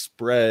get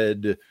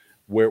spread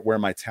where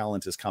my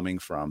talent is coming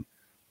from.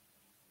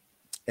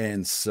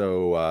 And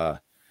so,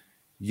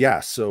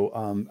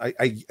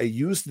 I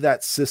used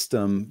that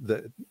system,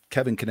 the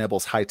Kevin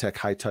Knebel's high-tech,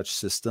 high-touch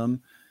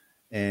system.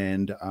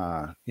 And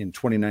in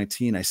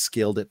 2019, I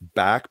scaled it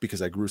back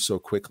because I grew so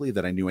quickly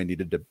that I knew I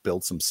needed to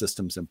build some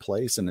systems in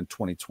place. And in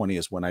 2020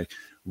 is when I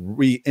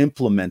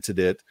re-implemented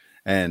it.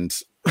 And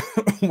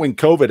when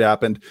COVID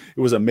happened,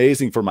 it was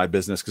amazing for my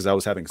business because I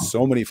was having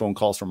so many phone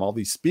calls from all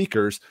these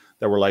speakers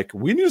that were like,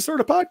 we need to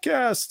start a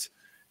podcast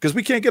because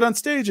we can't get on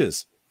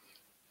stages.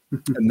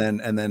 and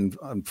then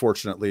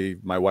unfortunately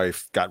my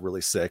wife got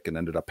really sick and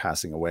ended up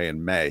passing away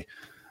in May.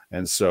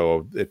 And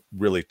so it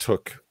really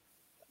took,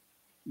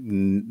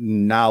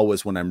 now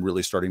is when I'm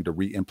really starting to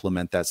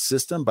re-implement that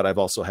system. But I've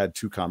also had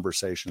 2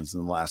 conversations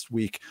in the last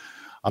week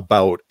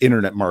about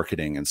internet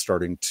marketing and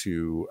starting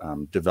to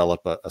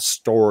develop a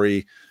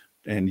story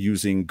and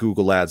using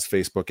Google ads,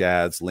 Facebook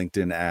ads,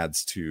 LinkedIn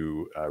ads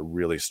to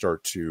really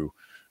start to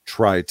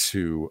try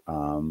to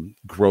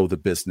grow the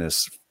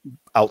business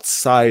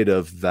outside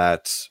of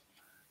that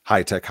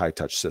high-tech,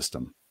 high-touch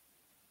system.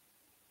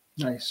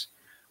 Nice.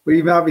 Well,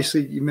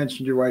 you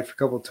mentioned your wife a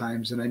couple of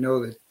times, and I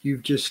know that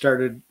you've just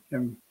started,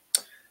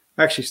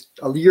 actually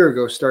a year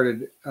ago,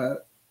 started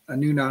a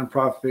new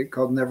nonprofit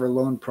called Never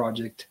Alone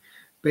Project,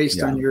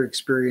 based on your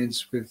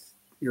experience with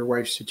your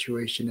wife's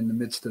situation in the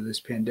midst of this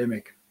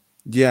pandemic.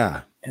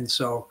 Yeah. And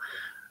so,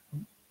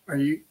 are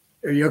you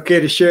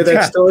okay to share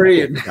that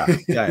story?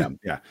 I am.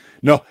 Yeah.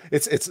 No,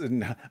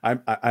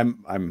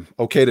 I'm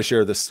okay to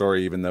share this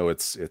story, even though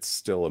it's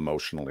still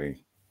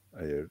emotionally,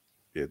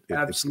 it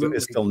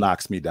still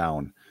knocks me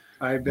down.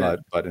 I bet.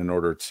 But in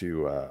order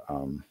to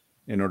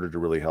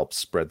really help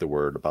spread the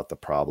word about the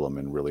problem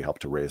and really help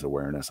to raise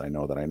awareness, I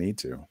know that I need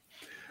to.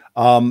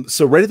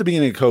 So right at the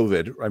beginning of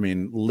COVID, I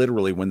mean,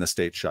 literally when the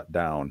state shut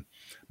down,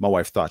 my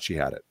wife thought she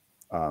had it.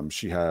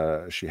 She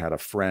had a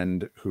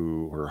friend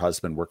who her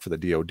husband worked for the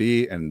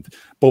DOD, and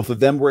both of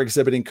them were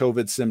exhibiting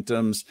COVID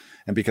symptoms.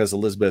 And because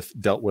Elizabeth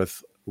dealt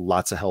with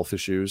lots of health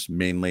issues,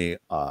 mainly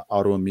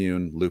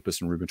autoimmune,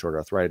 lupus, and rheumatoid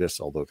arthritis,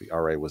 although the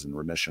RA was in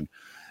remission.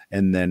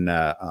 And then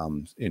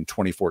in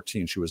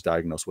 2014, she was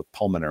diagnosed with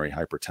pulmonary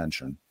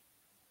hypertension.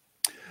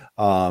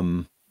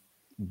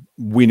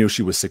 We knew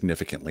she was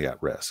significantly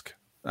at risk.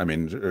 I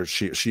mean,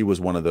 she was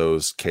one of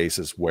those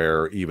cases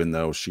where even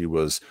though she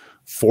was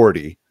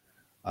 40,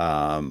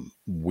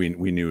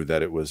 we knew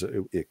that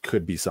it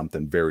could be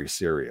something very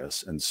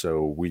serious. And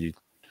so we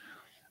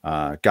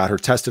got her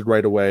tested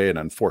right away. And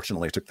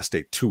unfortunately it took the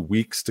state 2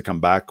 weeks to come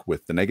back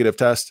with the negative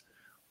test,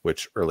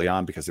 which early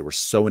on, because they were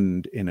so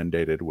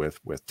inundated with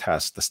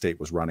tests, the state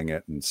was running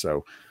it. And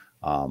so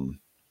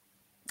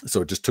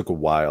it just took a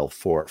while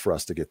for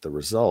us to get the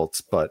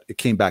results, but it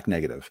came back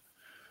negative.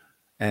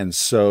 And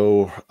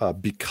so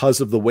because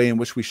of the way in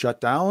which we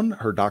shut down,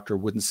 her doctor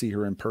wouldn't see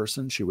her in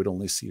person. She would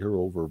only see her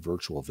over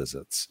virtual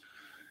visits.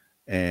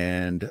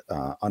 And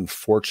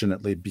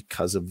unfortunately,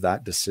 because of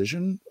that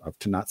decision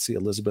to not see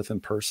Elizabeth in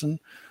person,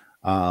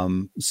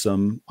 some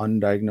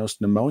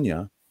undiagnosed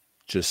pneumonia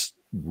just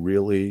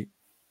really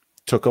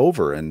took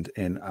over. And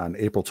on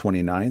April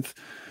 29th,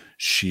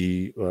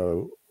 she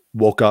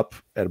woke up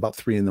at about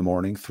 3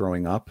 a.m.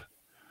 throwing up.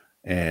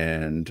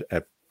 And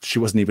she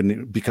wasn't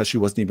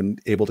even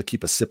able to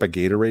keep a sip of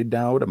Gatorade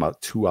down.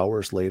 About 2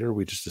 hours later,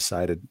 we just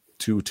decided,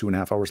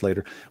 2.5 hours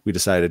later, we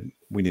decided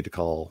we need to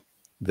call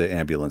the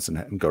ambulance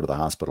and go to the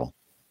hospital.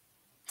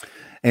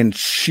 And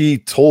she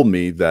told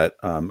me that,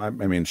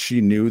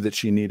 she knew that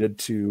she needed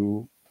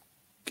to,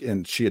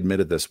 and she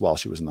admitted this while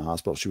she was in the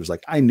hospital. She was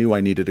like, I knew I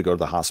needed to go to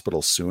the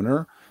hospital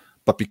sooner,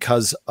 but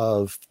because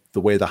of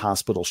the way the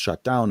hospital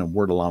shut down and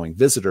weren't allowing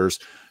visitors,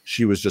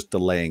 she was just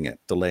delaying it.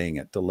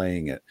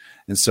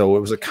 And so it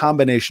was a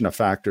combination of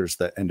factors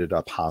that ended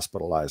up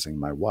hospitalizing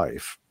my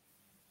wife.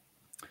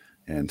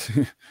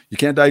 And you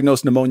can't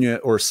diagnose pneumonia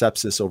or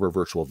sepsis over a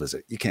virtual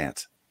visit. You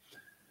can't.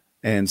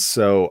 And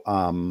so,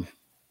 April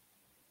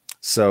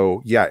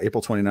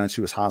 29th,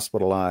 she was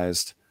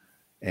hospitalized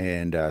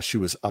and she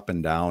was up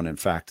and down. In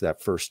fact,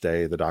 that first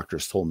day, the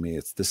doctors told me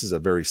this is a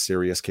very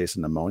serious case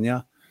of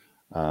pneumonia.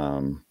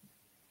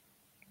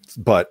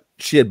 But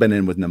she had been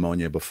in with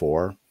pneumonia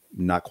before,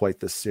 not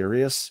quite this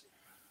serious.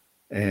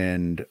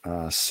 And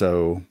over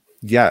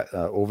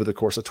the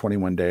course of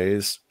 21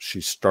 days,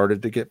 she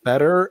started to get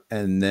better.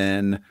 And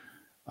then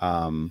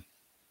 2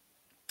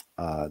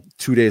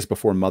 days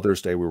before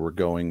Mother's Day, we were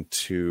going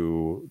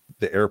to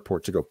the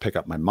airport to go pick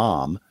up my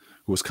mom,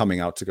 who was coming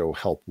out to go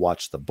help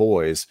watch the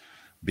boys.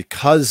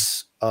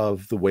 Because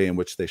of the way in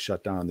which they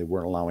shut down, they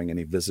weren't allowing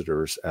any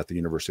visitors at the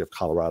University of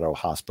Colorado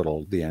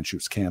Hospital, the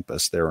Anschutz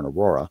campus there in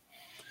Aurora.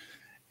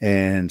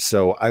 And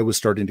so I was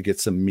starting to get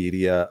some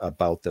media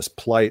about this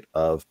plight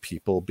of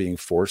people being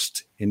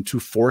forced into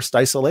forced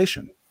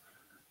isolation.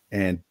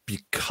 And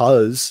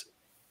because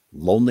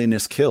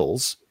loneliness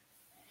kills,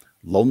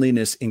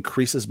 loneliness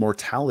increases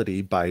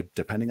mortality by,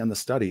 depending on the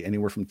study,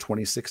 anywhere from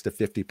 26 to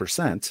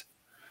 50%,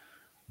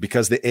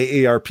 because the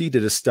AARP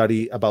did a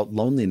study about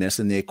loneliness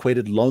and they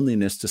equated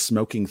loneliness to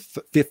smoking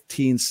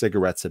 15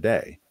 cigarettes a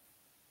day.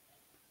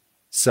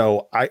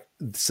 So I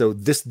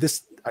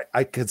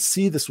could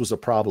see this was a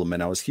problem,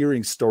 and I was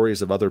hearing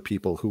stories of other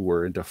people who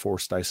were into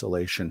forced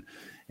isolation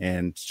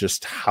and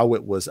just how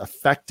it was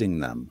affecting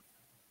them.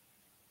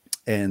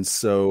 And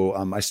so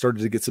I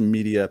started to get some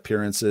media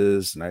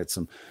appearances, and I had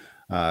some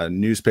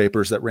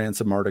newspapers that ran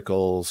some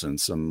articles and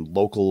some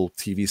local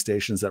TV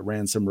stations that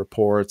ran some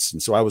reports.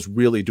 And so I was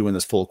really doing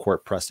this full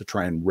court press to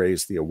try and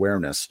raise the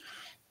awareness.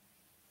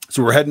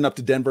 So we're heading up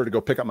to Denver to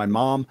go pick up my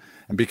mom.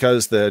 And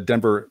because the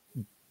Denver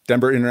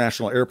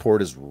International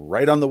Airport is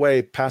right on the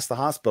way past the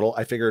hospital,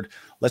 I figured,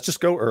 let's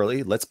just go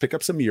early. Let's pick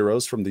up some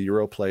Euros from the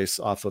Euro place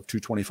off of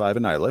 225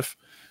 in Iliff.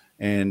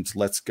 And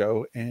let's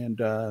go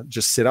and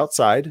just sit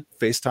outside,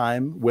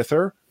 FaceTime with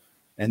her,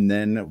 and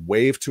then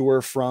wave to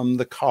her from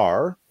the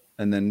car.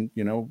 And then,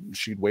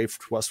 she'd wave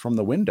to us from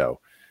the window.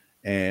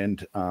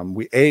 And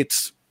we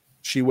ate,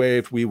 she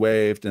waved, we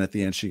waved. And at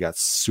the end, she got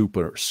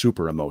super,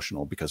 super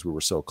emotional because we were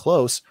so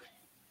close.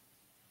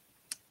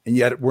 And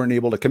yet weren't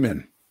able to come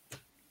in.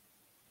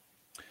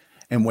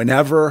 And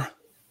whenever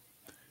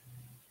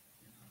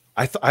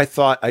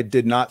I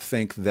did not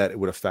think that it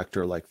would affect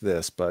her like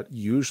this, but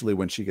usually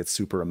when she gets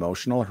super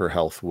emotional, her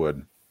health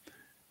would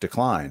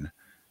decline.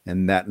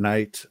 And that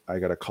night I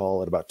got a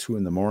call at about 2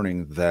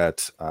 a.m.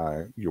 that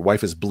your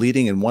wife is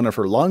bleeding in one of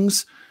her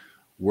lungs.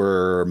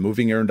 We're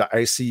moving her into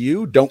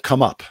ICU. Don't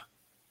come up.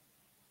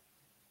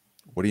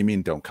 What do you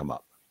mean don't come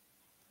up?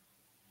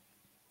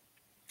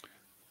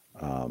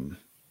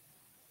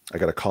 I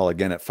got a call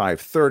again at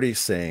 5:30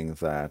 saying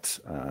that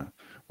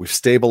we've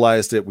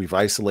stabilized it. We've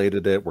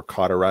isolated it. We're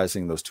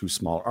cauterizing those 2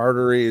 small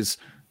arteries.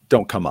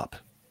 Don't come up.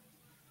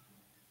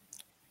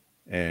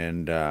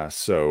 And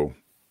so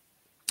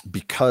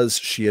because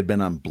she had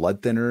been on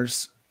blood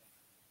thinners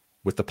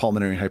with the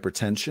pulmonary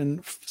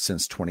hypertension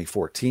since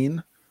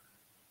 2014,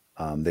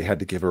 they had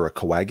to give her a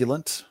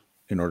coagulant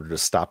in order to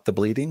stop the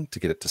bleeding, to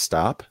get it to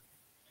stop,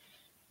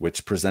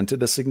 which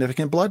presented a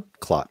significant blood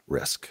clot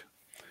risk.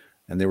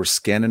 And they were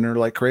scanning her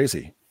like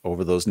crazy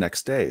over those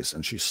next days.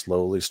 And she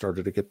slowly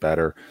started to get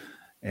better.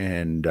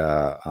 And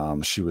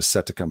she was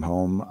set to come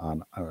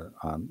home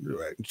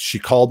she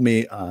called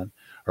me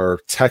or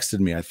texted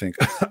me, I think,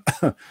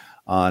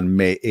 on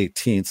May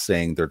 18th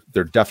saying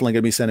they're definitely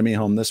going to be sending me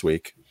home this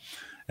week.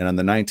 And on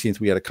the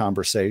 19th, we had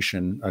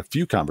a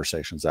few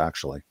conversations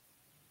actually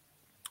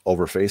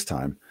over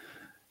FaceTime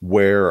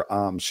where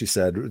she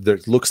said,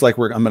 it looks like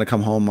I'm going to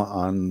come home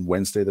on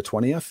Wednesday, the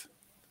 20th.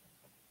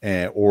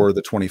 Or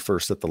the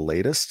 21st at the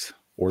latest,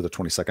 or the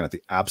 22nd at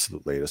the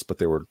absolute latest, but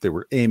they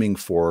were aiming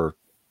for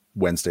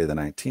Wednesday the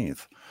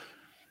 19th.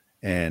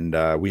 And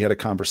we had a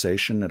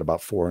conversation at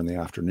about 4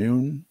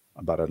 p.m,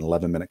 about an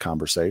 11-minute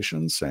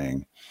conversation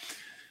saying,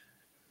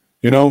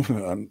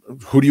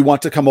 who do you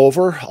want to come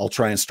over? I'll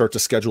try and start to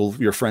schedule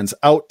your friends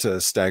out to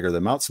stagger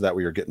them out so that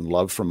way you're getting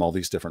love from all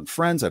these different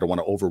friends. I don't want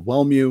to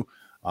overwhelm you.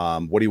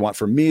 What do you want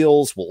for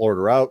meals? We'll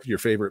order out your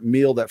favorite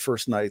meal that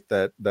first night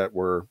that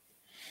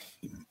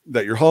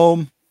you're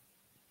home.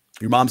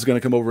 Your mom's going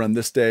to come over on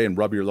this day and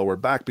rub your lower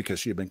back because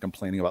she had been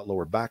complaining about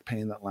lower back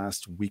pain that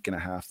last week and a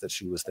half that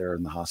she was there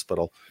in the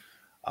hospital.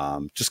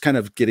 Just kind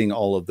of getting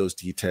all of those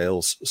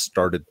details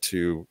started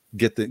to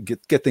get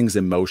things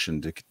in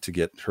motion to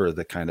get her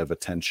the kind of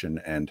attention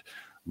and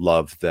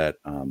love that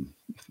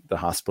the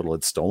hospital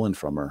had stolen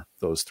from her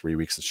those 3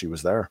 weeks that she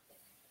was there.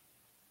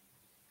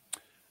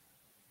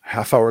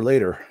 Half hour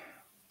later,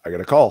 I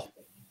got a call.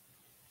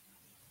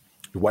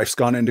 Your wife's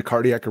gone into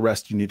cardiac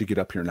arrest. You need to get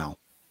up here now.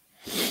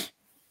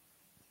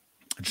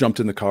 I jumped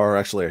in the car.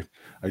 Actually,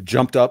 I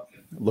jumped up,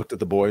 looked at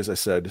the boys. I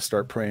said,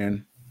 start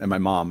praying. And my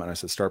mom. And I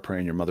said, start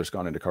praying. Your mother's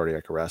gone into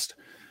cardiac arrest.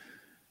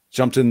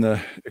 Jumped in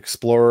the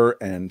Explorer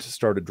and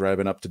started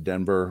driving up to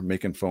Denver,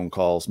 making phone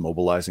calls,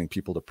 mobilizing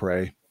people to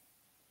pray,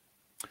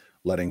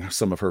 letting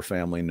some of her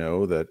family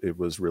know that it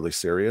was really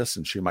serious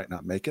and she might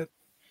not make it.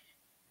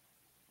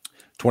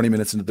 20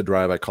 minutes into the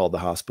drive, I called the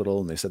hospital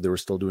and they said they were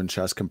still doing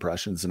chest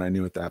compressions. And I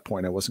knew at that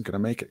point I wasn't going to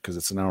make it because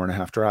it's an 1.5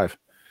 hour drive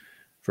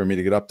for me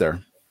to get up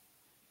there.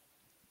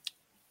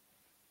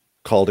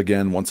 Called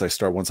again once I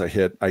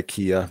hit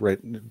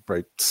IKEA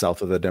right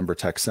south of the Denver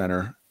Tech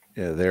Center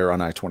there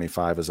on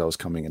I-25 as I was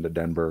coming into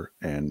Denver.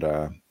 And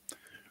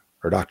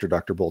her doctor,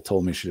 Dr. Bull,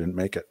 told me she didn't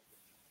make it.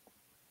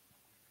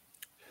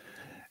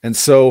 And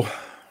so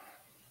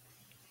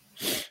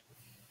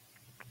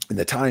in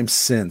the time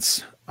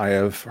since, I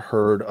have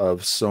heard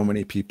of so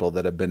many people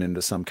that have been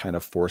into some kind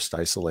of forced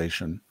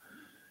isolation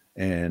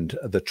and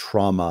the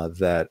trauma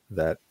that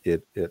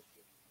it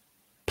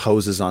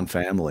poses on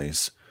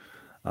families,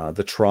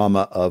 the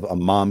trauma of a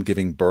mom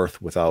giving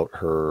birth without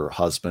her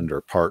husband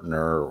or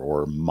partner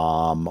or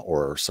mom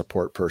or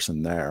support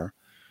person there,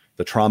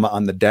 the trauma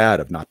on the dad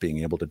of not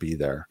being able to be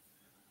there,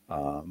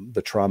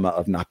 the trauma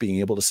of not being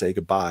able to say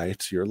goodbye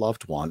to your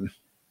loved one,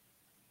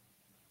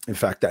 In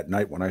fact, that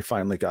night when I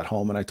finally got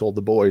home and I told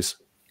the boys,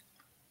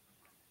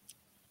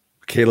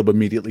 Caleb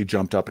immediately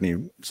jumped up and he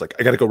was like,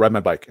 I got to go ride my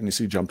bike. And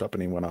he jumped up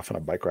and he went off on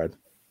a bike ride.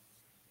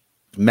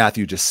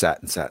 Matthew just sat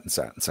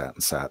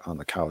on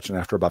the couch. And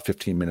after about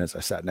 15 minutes,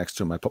 I sat next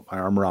to him. I put my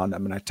arm around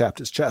him and I tapped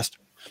his chest.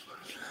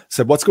 I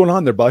said, what's going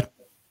on there, bud?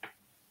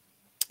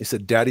 He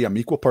said, Daddy, I'm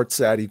equal parts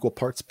sad, equal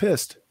parts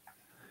pissed.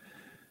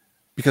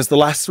 Because the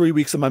last 3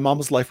 weeks of my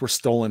mama's life were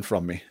stolen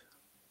from me.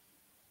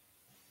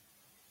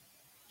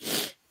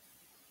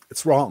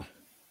 It's wrong.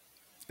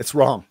 It's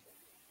wrong.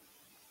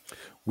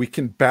 We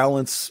can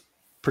balance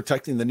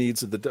protecting the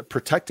needs of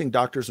protecting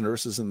doctors,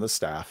 nurses, and the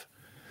staff,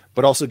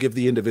 but also give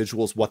the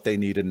individuals what they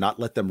need and not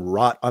let them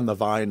rot on the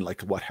vine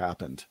like what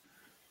happened.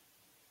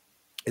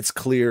 It's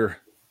clear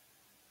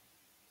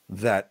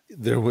that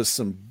there was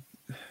some,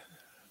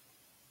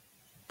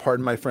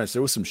 pardon my French,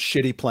 there was some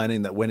shitty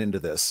planning that went into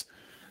this,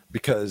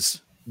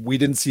 because we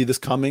didn't see this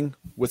coming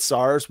with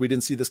SARS. We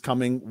didn't see this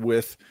coming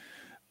with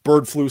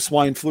bird flu,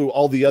 swine flu,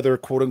 all the other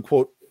quote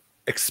unquote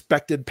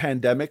expected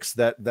pandemics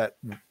that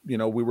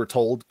we were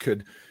told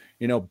could,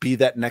 be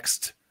that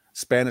next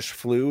Spanish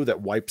flu that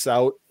wipes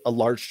out a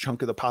large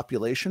chunk of the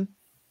population.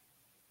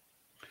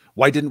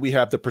 Why didn't we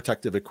have the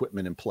protective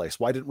equipment in place?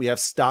 Why didn't we have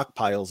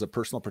stockpiles of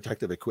personal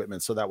protective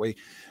equipment so that way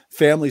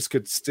families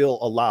could still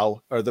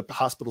allow, or the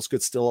hospitals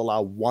could still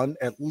allow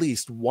at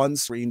least one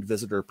screened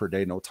visitor per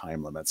day, no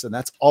time limits. And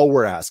that's all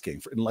we're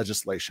asking for in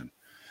legislation.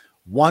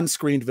 One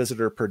screened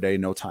visitor per day,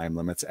 no time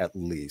limits at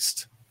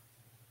least.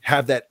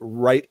 Have that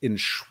right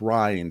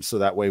enshrined so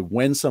that way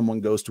when someone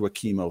goes to a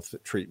chemo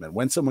treatment,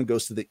 when someone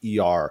goes to the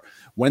ER,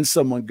 when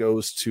someone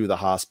goes to the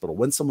hospital,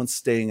 when someone's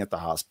staying at the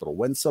hospital,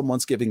 when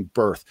someone's giving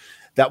birth,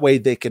 that way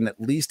they can at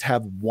least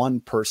have one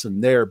person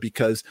there.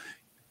 Because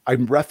I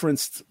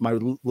referenced my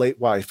late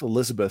wife,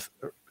 Elizabeth,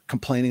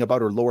 complaining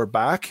about her lower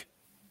back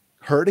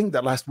hurting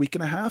that last week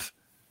and a half.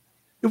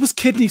 It was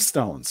kidney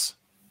stones.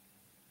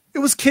 It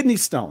was kidney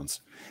stones.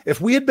 If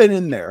we had been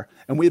in there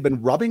and we had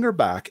been rubbing her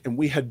back and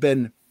we had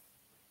been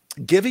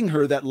giving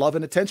her that love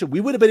and attention,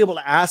 we would have been able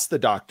to ask the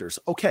doctors,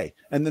 okay,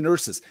 and the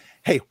nurses,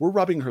 hey, we're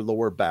rubbing her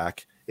lower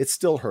back. It's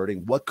still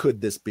hurting. What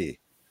could this be? It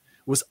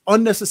was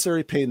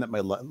unnecessary pain that my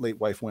late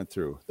wife went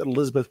through, that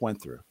Elizabeth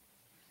went through,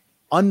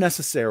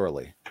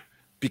 unnecessarily,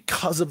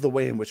 because of the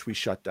way in which we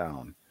shut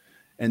down.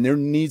 And there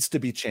needs to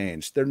be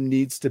change. There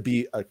needs to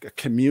be a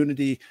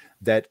community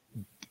that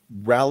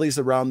rallies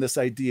around this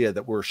idea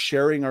that we're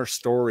sharing our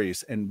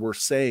stories and we're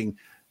saying,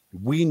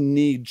 we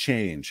need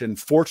change. And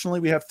fortunately,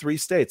 we have 3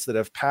 states that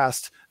have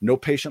passed no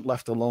patient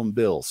left alone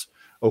bills: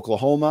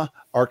 Oklahoma,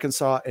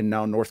 Arkansas, and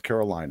now North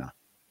Carolina.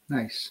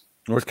 Nice.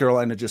 North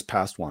Carolina just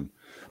passed one.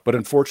 But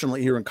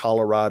unfortunately, here in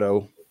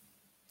Colorado,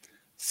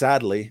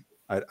 sadly,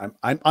 I'm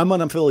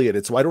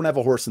unaffiliated, so I don't have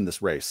a horse in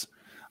this race.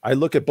 I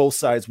look at both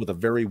sides with a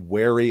very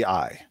wary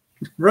eye.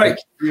 Right.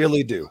 I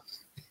really do.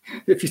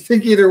 If you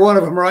think either one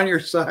of them are on your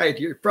side,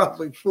 you're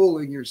probably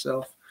fooling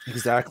yourself.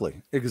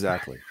 Exactly.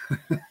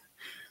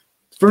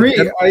 For me,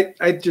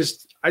 I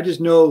just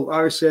know,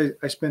 obviously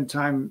I spent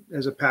time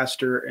as a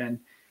pastor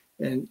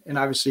and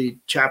obviously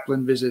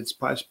chaplain visits,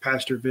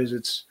 pastor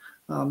visits,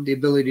 the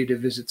ability to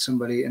visit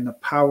somebody and the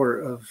power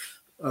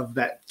of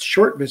that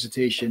short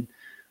visitation.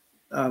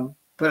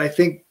 But I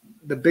think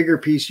the bigger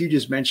piece you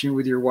just mentioned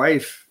with your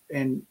wife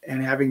and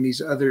having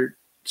these other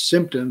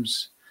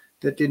symptoms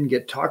that didn't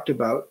get talked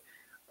about,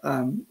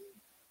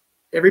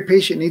 every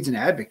patient needs an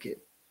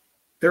advocate.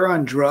 They're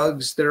on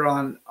drugs. They're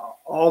on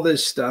all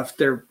this stuff.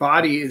 Their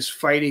body is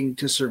fighting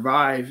to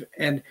survive.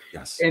 And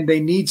they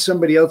need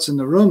somebody else in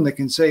the room that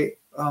can say,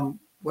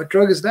 what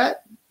drug is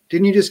that?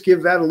 Didn't you just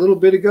give that a little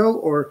bit ago?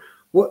 Or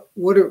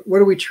what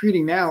are we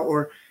treating now?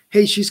 Or,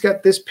 hey, she's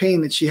got this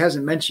pain that she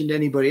hasn't mentioned to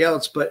anybody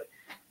else.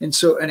 And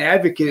so an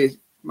advocate,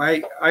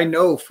 I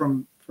know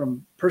from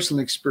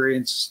personal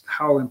experience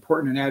how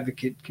important an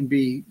advocate can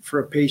be for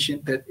a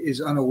patient that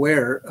is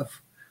unaware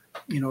of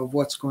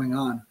what's going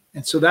on.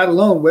 And so that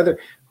alone,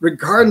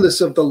 regardless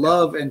of the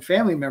love and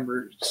family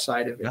member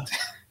side of it.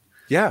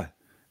 Yeah.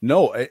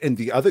 No. And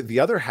the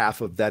other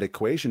half of that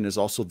equation is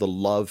also the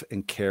love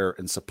and care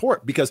and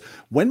support. Because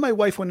when my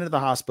wife went into the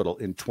hospital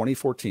in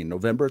 2014,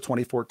 November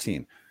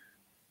 2014,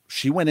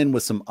 she went in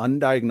with some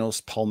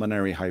undiagnosed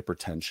pulmonary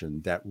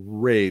hypertension that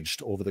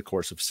raged over the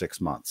course of 6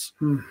 months.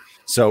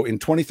 So in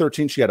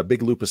 2013, she had a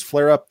big lupus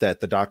flare-up that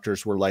the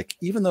doctors were like,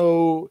 even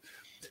though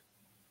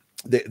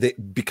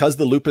because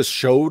the lupus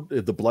showed,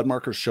 the blood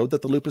markers showed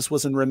that the lupus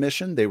was in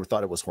remission, they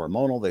thought it was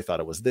hormonal. They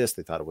thought it was this,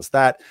 they thought it was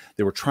that.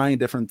 They were trying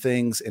different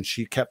things and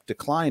she kept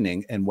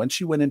declining. And when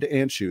she went into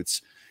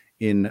Anschutz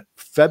in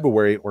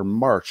February or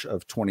March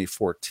of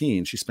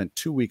 2014, she spent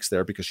 2 weeks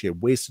there because she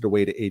had wasted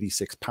away to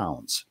 86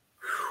 pounds.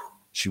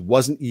 She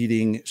wasn't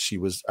eating. She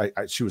was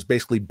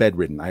basically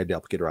bedridden. I had to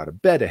help get her out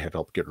of bed. I had to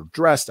help get her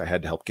dressed. I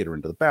had to help get her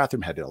into the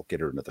bathroom, had to help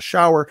get her into the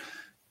shower,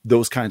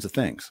 those kinds of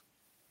things.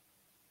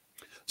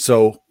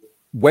 So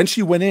when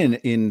she went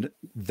in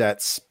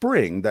that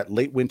spring, that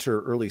late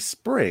winter, early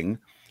spring,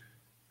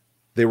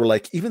 they were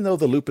like, even though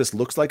the lupus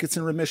looks like it's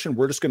in remission,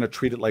 we're just going to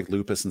treat it like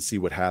lupus and see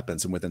what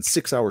happens. And within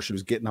 6 hours, she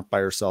was getting up by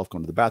herself,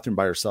 going to the bathroom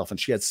by herself. And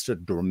she had such a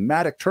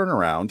dramatic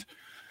turnaround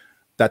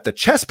that the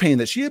chest pain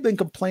that she had been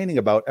complaining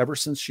about ever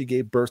since she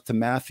gave birth to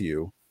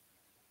Matthew,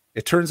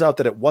 it turns out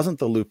that it wasn't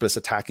the lupus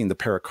attacking the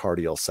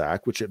pericardial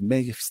sac, which it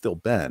may have still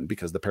been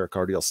because the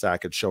pericardial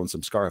sac had shown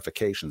some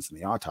scarifications in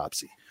the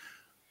autopsy.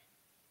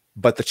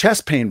 But the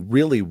chest pain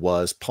really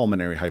was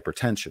pulmonary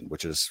hypertension,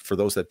 which is, for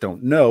those that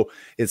don't know,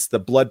 it's the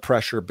blood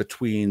pressure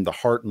between the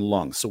heart and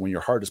lungs. So when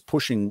your heart is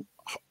pushing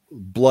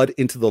blood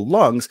into the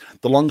lungs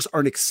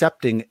aren't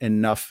accepting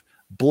enough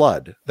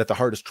blood that the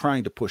heart is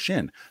trying to push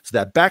in. So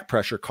that back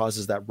pressure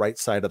causes that right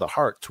side of the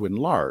heart to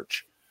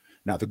enlarge.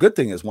 Now, the good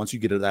thing is once you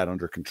get that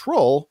under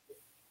control,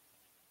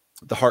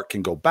 the heart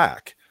can go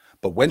back.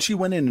 But when she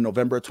went in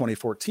November of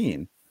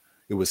 2014,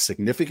 it was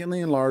significantly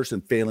enlarged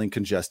and failing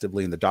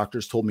congestively. And the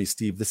doctors told me,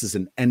 Steve, this is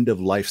an end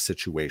of life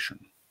situation.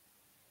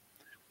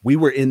 We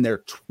were in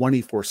there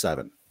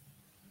 24/7,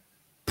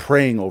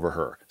 praying over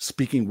her,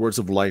 speaking words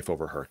of life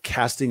over her,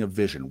 casting a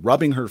vision,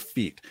 rubbing her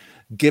feet,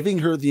 giving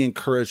her the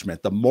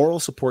encouragement, the moral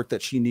support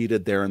that she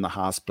needed there in the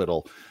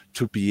hospital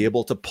to be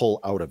able to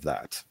pull out of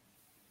that.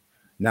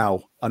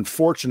 Now,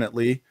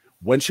 unfortunately,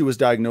 when she was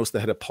diagnosed, the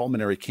head of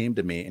pulmonary came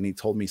to me and he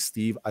told me,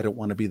 Steve, I don't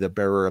want to be the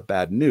bearer of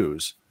bad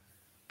news,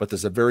 but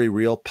there's a very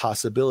real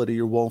possibility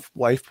your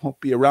wife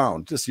won't be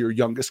around. Just your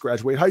youngest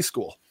graduate high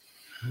school.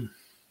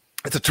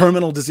 It's a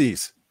terminal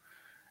disease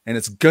and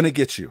it's going to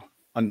get you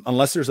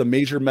unless there's a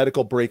major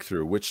medical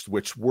breakthrough, which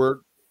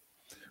we're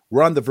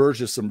on the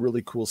verge of some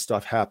really cool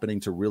stuff happening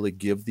to really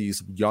give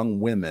these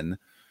young women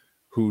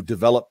who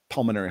develop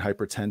pulmonary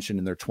hypertension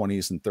in their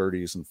 20s and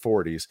 30s and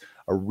 40s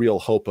a real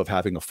hope of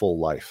having a full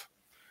life.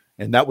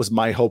 And that was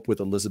my hope with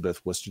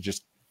Elizabeth, was to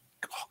just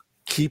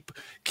keep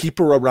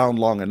her around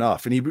long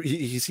enough. And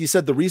he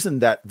said the reason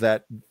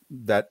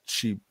that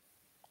she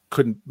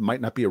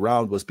might not be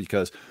around was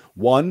because,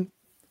 one,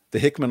 the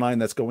Hickman line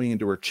that's going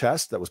into her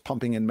chest that was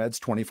pumping in meds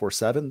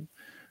 24/7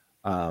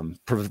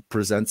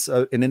 presents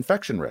an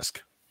infection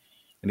risk.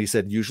 And he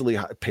said usually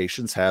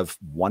patients have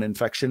one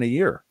infection a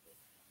year.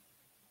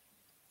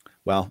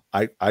 Well,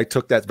 I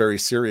took that very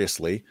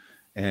seriously.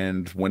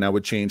 And when I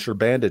would change her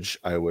bandage,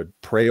 I would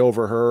pray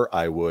over her.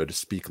 I would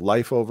speak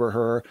life over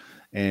her.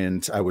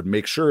 And I would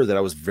make sure that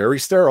I was very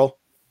sterile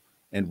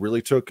and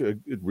really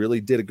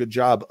did a good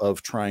job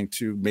of trying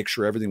to make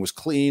sure everything was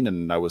clean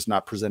and I was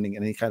not presenting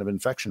any kind of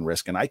infection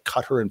risk. And I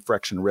cut her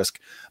infection risk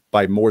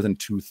by more than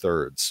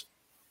 2/3.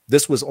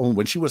 This was only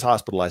when she was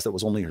hospitalized. That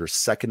was only her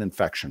second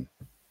infection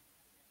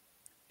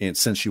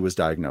since she was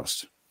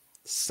diagnosed.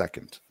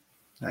 Second.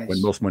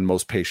 Nice. When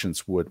most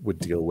patients would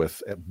deal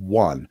with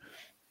one.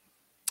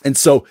 And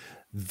so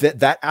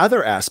that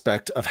other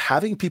aspect of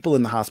having people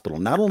in the hospital,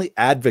 not only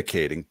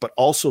advocating, but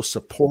also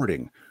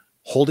supporting,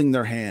 holding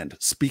their hand,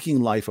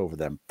 speaking life over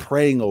them,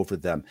 praying over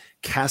them,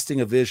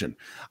 casting a vision.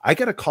 I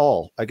got a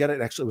call.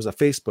 Actually, it was a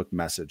Facebook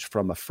message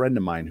from a friend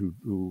of mine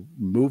who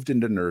moved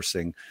into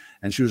nursing,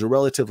 and she was a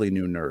relatively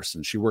new nurse,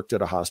 and she worked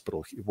at a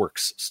hospital.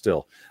 Works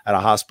still at a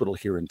hospital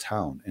here in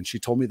town. And she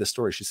told me the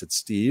story. She said,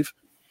 Steve,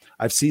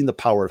 I've seen the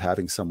power of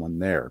having someone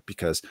there,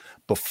 because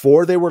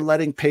before they were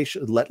letting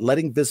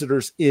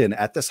visitors in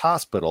at this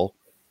hospital,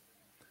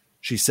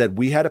 she said,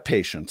 we had a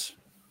patient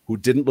who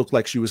didn't look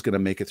like she was going to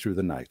make it through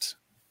the night.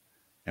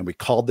 And we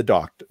called the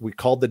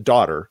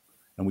daughter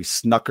and we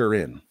snuck her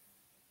in,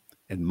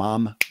 and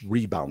mom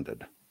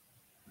rebounded.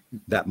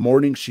 That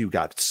morning, she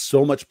got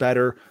so much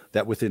better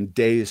that within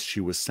days she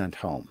was sent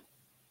home.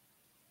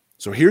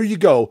 So here you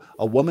go,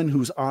 a woman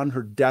who's on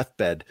her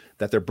deathbed,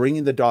 that they're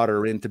bringing the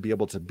daughter in to be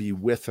able to be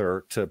with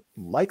her, to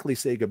likely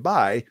say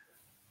goodbye.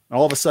 And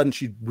all of a sudden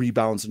she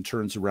rebounds and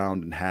turns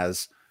around and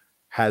has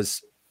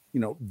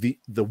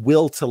the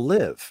will to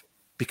live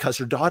because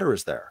her daughter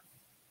is there.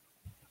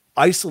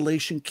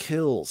 Isolation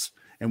kills.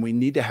 And we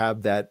need to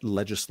have that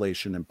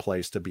legislation in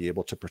place to be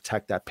able to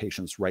protect that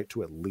patient's right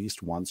to at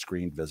least one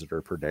screened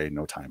visitor per day,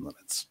 no time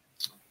limits.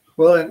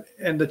 Well,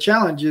 and the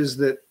challenge is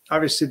that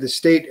obviously the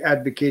state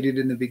advocated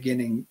in the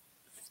beginning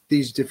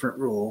these different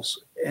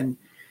rules and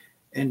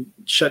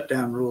shut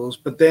down rules,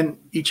 but then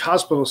each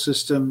hospital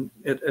system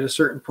at a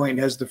certain point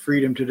has the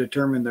freedom to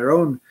determine their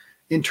own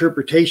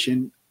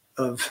interpretation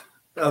of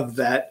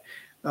that.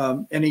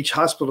 And each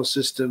hospital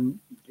system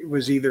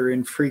was either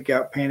in freak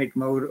out panic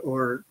mode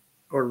or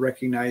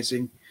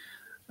recognizing.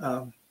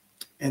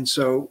 And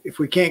so if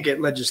we can't get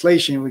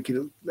legislation, we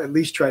could at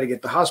least try to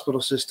get the hospital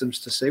systems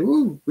to say,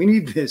 "Woo, we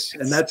need this."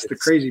 And that's the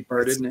crazy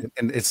part, isn't it?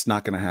 And it's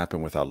not going to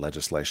happen without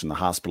legislation. The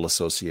Hospital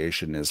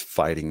Association is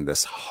fighting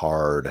this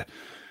hard.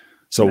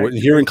 So right.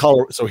 Here in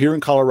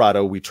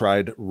Colorado, we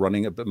tried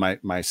running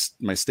my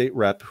state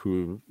rep,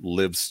 who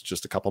lives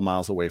just a couple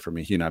miles away from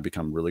me. He and I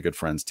become really good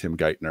friends. Tim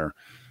Geithner,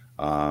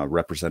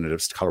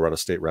 Colorado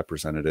State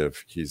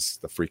Representative. He's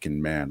the freaking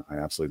man. I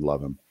absolutely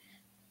love him.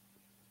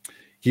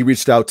 He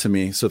reached out to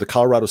me. So the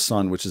Colorado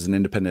Sun, which is an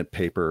independent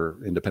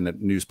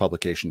news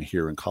publication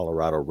here in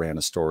Colorado, ran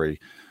a story.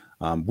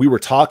 We were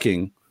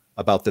talking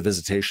about the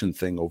visitation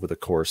thing over the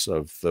course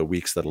of the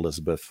weeks that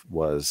Elizabeth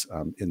was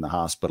in the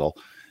hospital.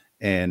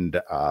 And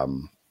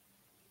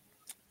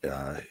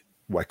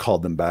I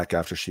called them back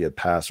after she had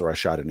passed, or I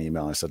shot an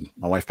email. I said,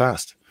 my wife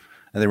passed.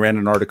 And they ran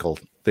an article.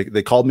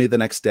 They called me the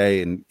next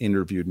day and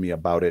interviewed me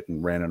about it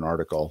and ran an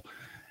article.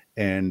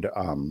 And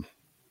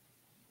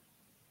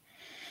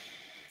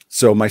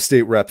so my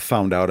state rep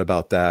found out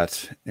about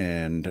that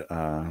and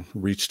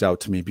reached out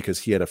to me because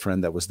he had a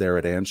friend that was there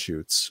at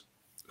Anschutz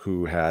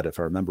who had, if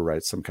I remember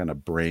right, some kind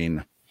of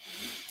brain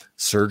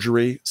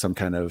surgery, some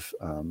kind of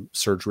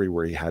surgery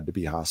where he had to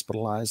be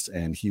hospitalized.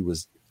 And he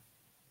was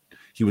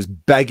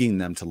begging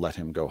them to let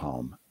him go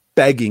home,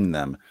 begging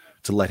them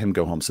to let him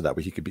go home so that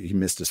way he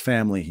missed his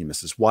family, he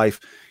missed his wife,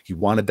 he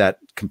wanted that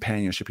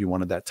companionship, he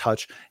wanted that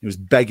touch. He was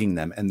begging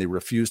them, and they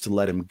refused to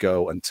let him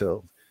go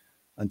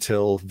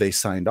until they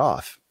signed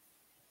off.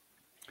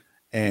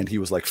 And he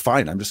was like,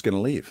 fine, I'm just going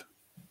to leave.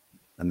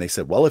 And they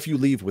said, well, if you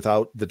leave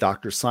without the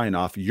doctor's sign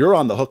off, you're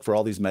on the hook for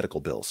all these medical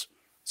bills.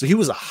 So he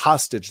was a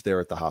hostage there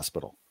at the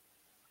hospital,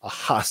 a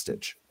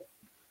hostage.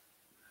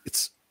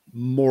 It's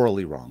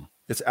morally wrong.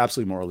 It's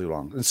absolutely morally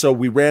wrong. And so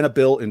we ran a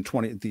bill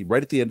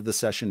right at the end of the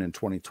session in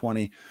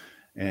 2020.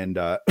 And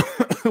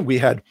we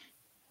had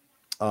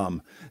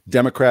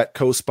Democrat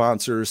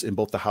co-sponsors in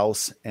both the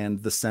House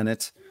and the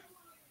Senate.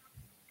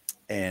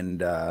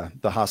 And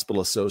the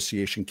Hospital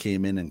Association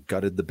came in and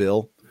gutted the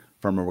bill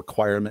from a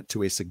requirement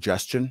to a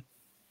suggestion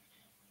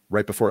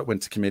right before it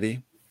went to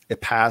committee.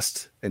 It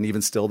passed, and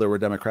even still there were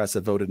Democrats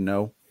that voted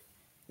no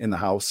in the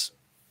House.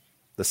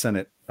 The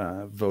Senate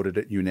voted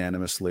it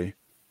unanimously.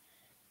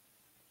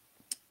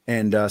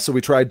 And so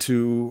we tried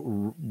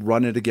to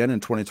run it again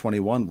in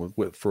 2021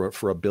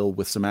 for a bill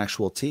with some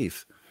actual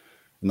teeth.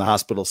 And the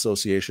Hospital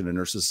Association and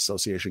Nurses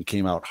Association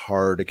came out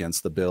hard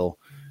against the bill.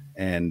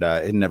 And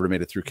it never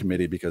made it through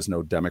committee because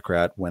no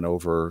Democrat went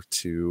over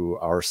to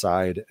our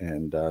side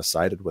and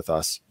sided with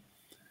us.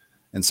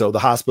 And so the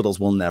hospitals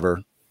will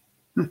never,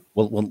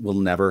 will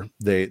never.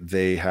 They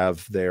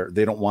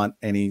don't want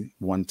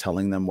anyone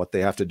telling them what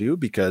they have to do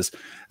because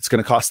it's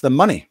going to cost them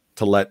money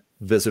to let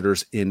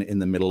visitors in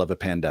the middle of a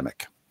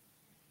pandemic.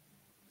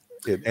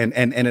 And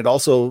it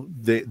also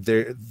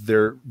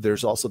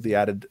there's also the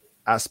added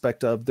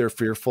aspect of they're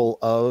fearful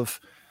of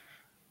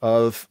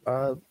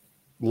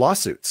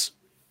lawsuits.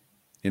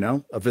 You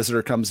know, a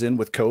visitor comes in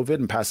with COVID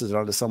and passes it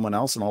on to someone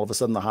else, and all of a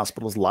sudden the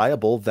hospital is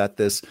liable that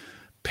this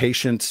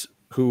patient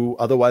who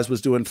otherwise was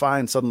doing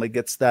fine suddenly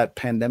gets that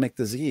pandemic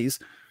disease.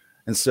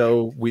 And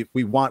so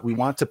we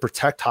want to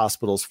protect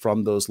hospitals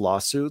from those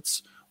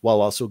lawsuits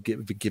while also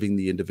giving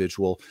the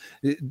individual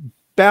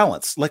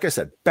balance. Like I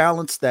said,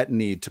 balance that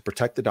need to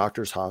protect the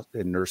doctors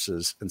and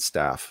nurses and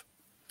staff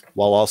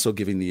while also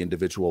giving the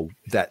individual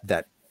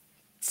that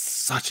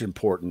such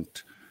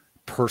important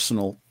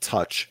personal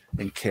touch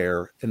and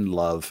care and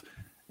love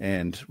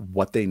and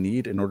what they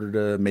need in order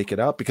to make it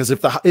out. Because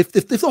if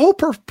the whole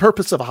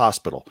purpose of a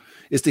hospital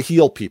is to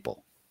heal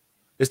people,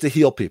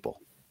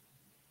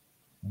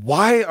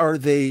 why are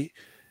they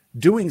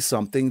doing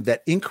something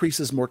that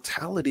increases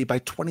mortality by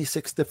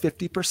 26 to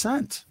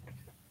 50%?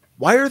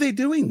 Why are they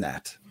doing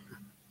that?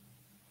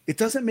 It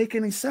doesn't make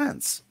any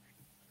sense.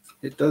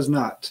 It does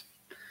not.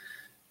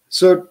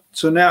 So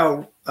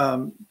now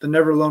the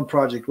Never Alone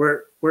Project,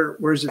 where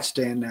does it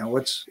stand now?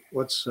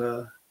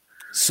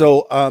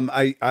 So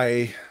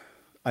I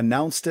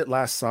announced it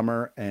last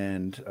summer,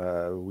 and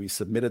we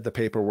submitted the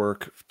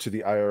paperwork to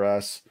the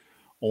IRS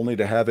only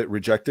to have it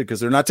rejected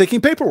because they're not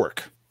taking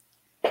paperwork.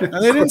 And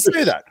they didn't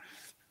say that.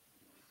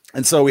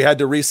 And so we had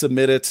to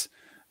resubmit it.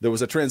 There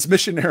was a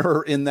transmission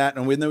error in that.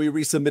 And then we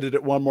resubmitted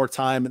it one more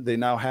time. They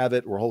now have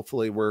it.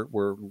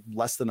 We're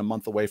less than a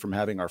month away from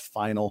having our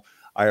final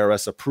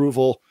IRS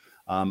approval.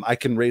 I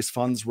can raise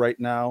funds right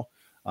now.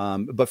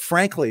 But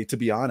frankly, to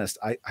be honest,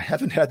 I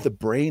haven't had the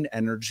brain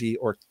energy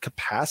or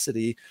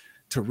capacity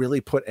to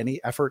really put any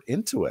effort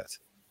into it.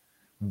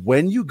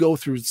 When you go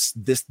through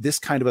this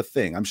kind of a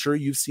thing, I'm sure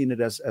you've seen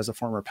it as a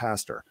former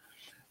pastor.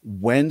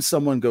 When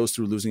someone goes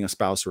through losing a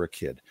spouse or a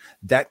kid,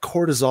 that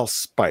cortisol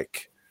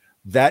spike,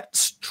 that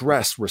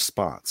stress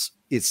response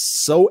is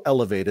so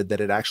elevated that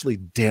it actually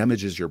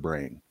damages your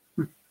brain.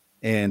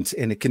 And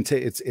it can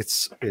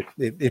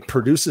it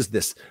produces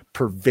this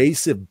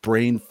pervasive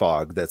brain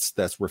fog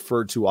that's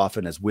referred to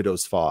often as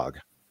widow's fog.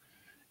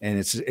 And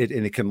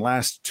it can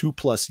last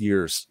 2+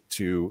 years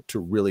to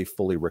really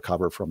fully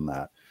recover from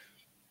that.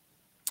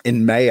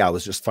 In May, I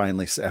was just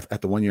finally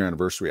at the 1-year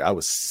anniversary. I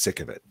was sick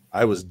of it.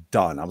 I was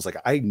done. I was like,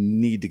 I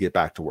need to get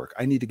back to work.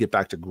 I need to get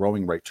back to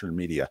growing Right Turn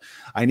Media.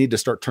 I need to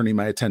start turning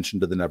my attention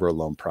to the Never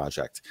Alone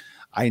Project.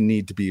 I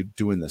need to be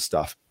doing this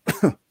stuff.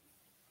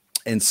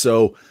 And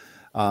so,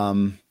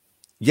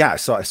 I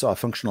saw a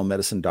functional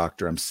medicine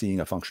doctor. I'm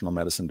seeing a functional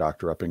medicine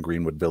doctor up in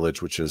Greenwood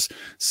Village, which is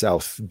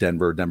South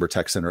Denver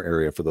Tech Center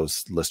area for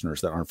those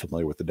listeners that aren't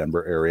familiar with the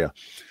Denver area.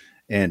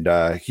 And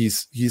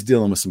he's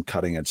dealing with some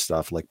cutting edge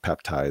stuff like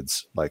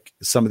peptides, like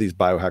some of these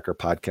biohacker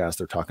podcasts.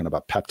 They're talking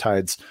about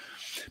peptides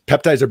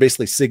Peptides are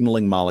basically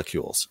signaling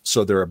molecules.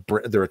 So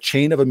they're a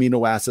chain of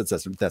amino acids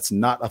that's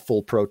not a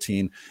full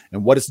protein.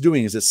 And what it's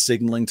doing is it's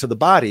signaling to the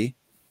body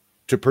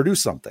to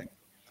produce something,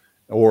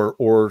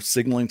 or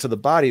signaling to the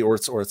body, or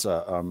it's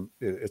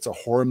a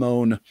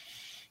hormone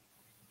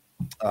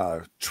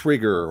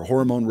trigger,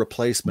 hormone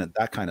replacement,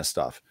 that kind of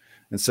stuff.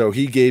 And so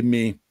he gave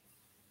me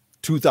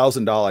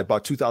 $2,000. I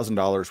bought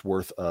 $2,000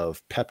 worth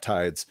of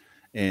peptides,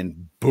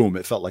 and boom,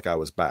 it felt like I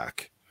was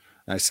back.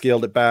 And I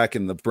scaled it back,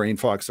 and the brain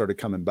fog started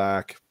coming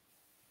back.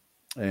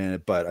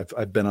 But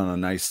I've been on a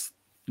nice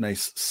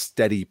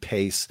steady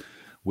pace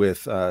with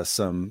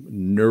some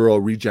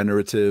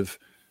neuroregenerative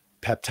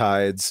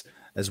peptides,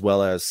 as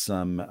well as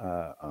some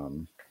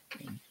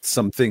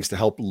things to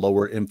help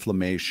lower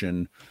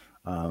inflammation,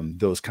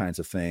 those kinds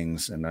of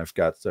things. And I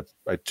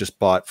just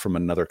bought from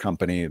another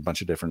company a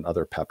bunch of different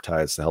other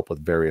peptides to help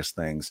with various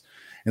things.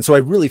 And so I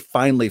really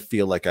finally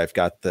feel like I've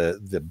got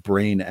the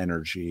brain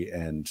energy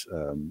and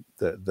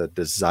the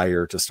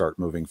desire to start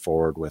moving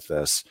forward with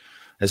this,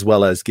 as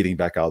well as getting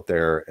back out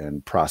there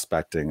and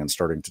prospecting and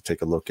starting to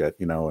take a look at,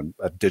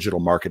 a digital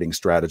marketing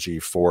strategy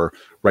for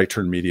Right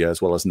Turn Media,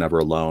 as well as Never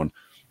Alone,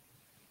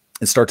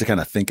 and start to kind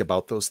of think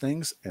about those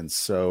things. And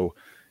so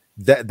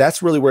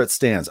that's really where it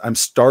stands. I'm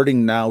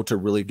starting now to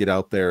really get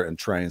out there and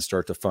try and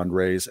start to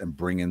fundraise and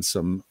bring in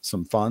some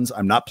funds.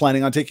 I'm not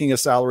planning on taking a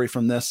salary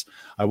from this.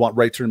 I want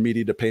Right Turn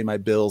Media to pay my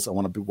bills. I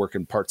want to be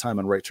working part-time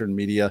on Right Turn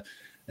Media,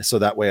 so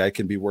that way I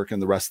can be working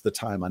the rest of the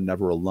time on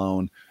Never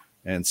Alone.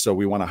 And so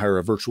we want to hire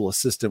a virtual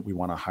assistant. We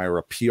want to hire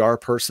a PR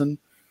person,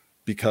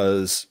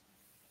 because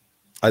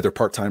either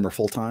part-time or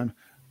full-time,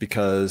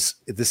 because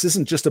this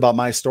isn't just about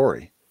my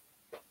story.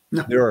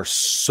 No. There are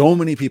so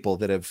many people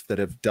that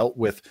have dealt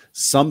with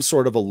some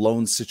sort of a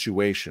lone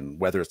situation,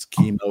 whether it's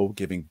chemo,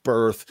 giving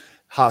birth,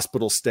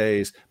 hospital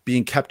stays,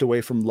 being kept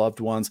away from loved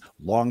ones,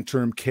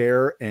 long-term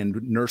care,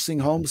 and nursing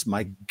homes.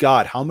 My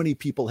God, how many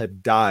people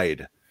have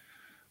died?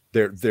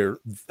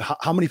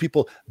 How many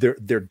people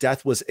their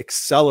death was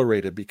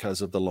accelerated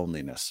because of the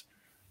loneliness?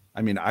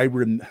 I mean, I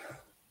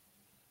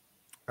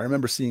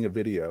remember seeing a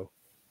video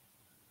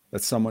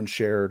that someone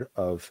shared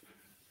of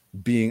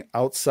being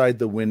outside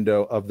the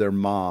window of their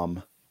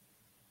mom,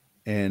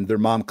 and their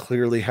mom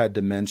clearly had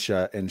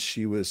dementia, and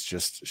she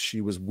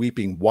was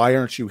weeping. Why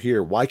aren't you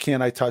here? Why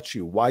can't I touch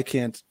you? Why?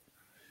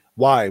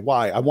 I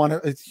want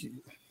to.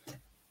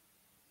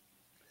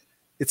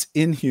 It's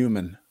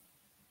inhuman.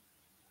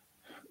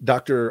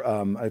 Dr.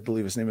 I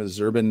believe his name is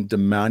Zurban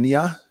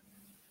Damania,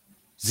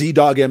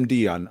 Z-Dog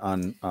MD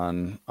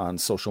on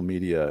social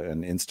media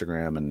and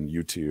Instagram and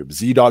YouTube.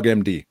 Z-Dog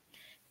MD.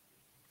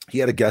 He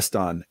had a guest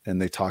on,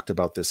 and they talked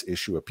about this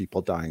issue of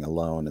people dying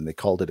alone, and they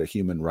called it a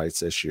human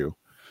rights issue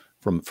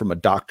from a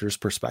doctor's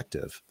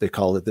perspective. They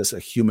called this a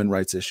human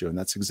rights issue, and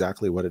that's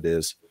exactly what it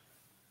is.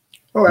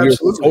 Oh,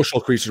 absolutely. We are social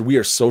creatures. We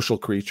are social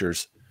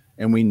creatures,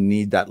 and we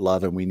need that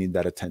love, and we need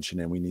that attention,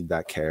 and we need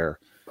that care.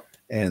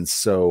 And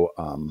so,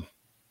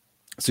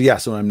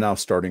 so I'm now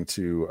starting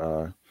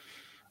to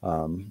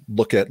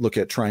look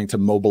at trying to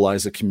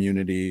mobilize a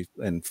community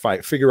and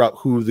figure out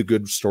who the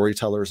good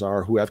storytellers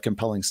are, who have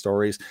compelling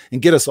stories,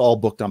 and get us all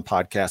booked on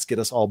podcasts, get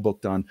us all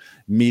booked on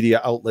media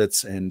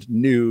outlets and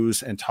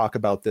news, and talk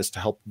about this to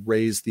help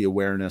raise the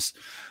awareness.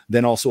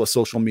 Then also a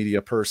social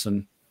media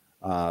person,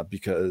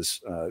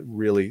 because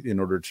really, in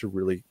order to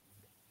really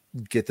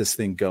get this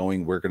thing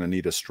going, we're going to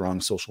need a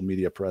strong social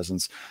media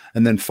presence.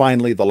 And then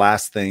finally, the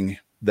last thing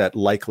that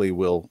likely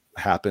will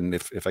happen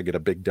if I get a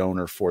big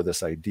donor for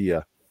this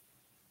idea,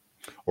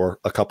 or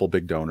a couple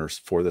big donors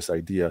for this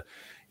idea,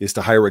 is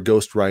to hire a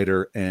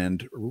ghostwriter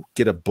and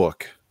get a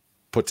book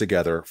put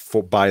together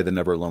by the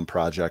Never Alone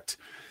Project.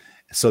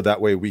 So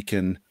that way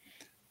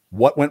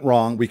what went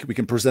wrong, we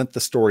can present the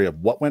story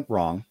of what went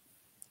wrong,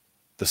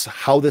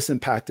 how this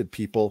impacted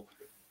people,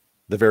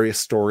 the various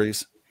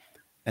stories,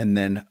 and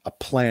then a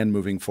plan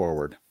moving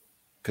forward.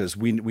 Because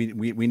we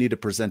need to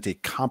present a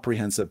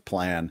comprehensive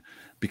plan,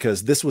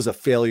 because this was a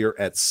failure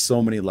at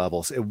so many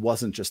levels. It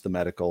wasn't just the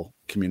medical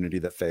community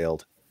that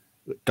failed.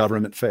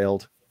 Government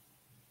failed.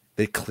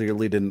 They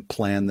clearly didn't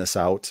plan this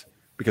out,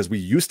 because we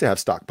used to have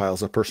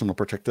stockpiles of personal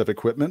protective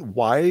equipment.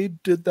 Why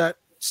did that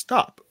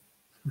stop?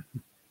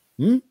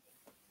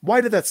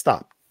 Why did that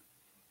stop?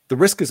 The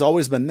risk has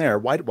always been there.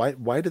 Why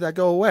did that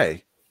go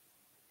away?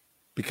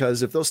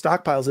 Because if those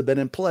stockpiles had been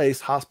in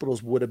place,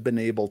 hospitals would have been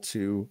able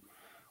to,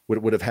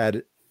 would have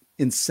had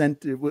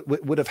incentive,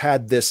 would have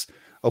had this.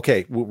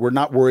 Okay, we're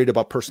not worried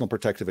about personal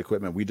protective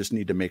equipment. We just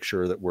need to make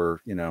sure that we're,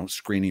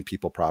 screening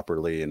people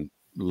properly and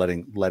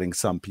letting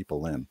some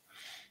people in.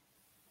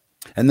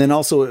 And then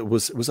also it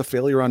was a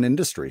failure on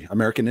industry,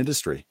 American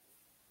industry.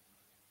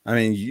 I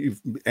mean,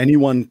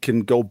 anyone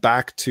can go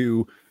back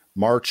to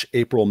March,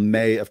 April,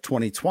 May of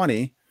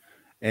 2020,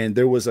 and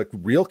there was a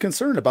real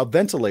concern about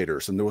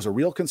ventilators, and there was a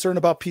real concern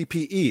about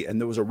PPE, and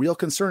there was a real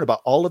concern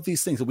about all of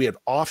these things that we had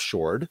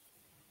offshored.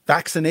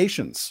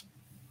 Vaccinations.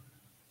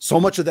 So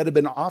much of that had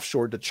been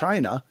offshored to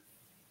China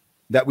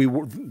that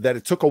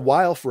it took a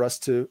while for us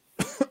to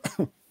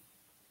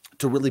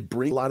to really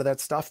bring a lot of that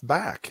stuff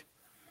back.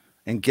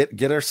 and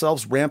get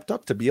ourselves ramped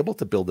up to be able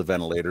to build the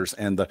ventilators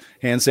and the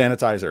hand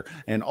sanitizer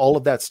and all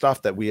of that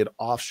stuff that we had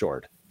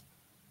offshored.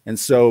 And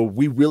so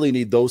we really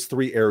need those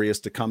three areas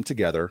to come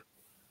together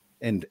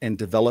and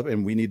develop,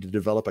 and we need to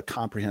develop a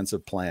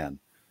comprehensive plan.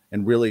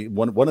 And really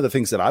one of the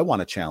things that I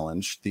want to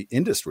challenge the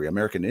industry,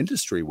 American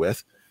industry,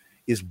 with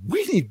is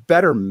we need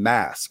better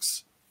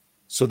masks.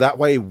 So that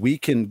way we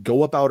can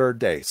go about our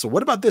day. So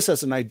what about this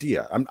as an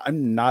idea?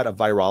 I'm not a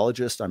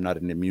virologist. I'm not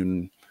an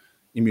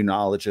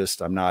immunologist.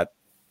 I'm not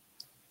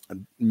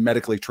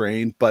medically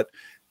trained, but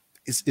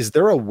is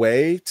there a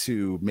way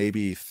to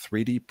maybe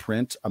 3D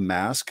print a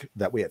mask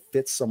that way it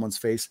fits someone's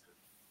face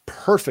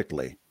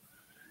perfectly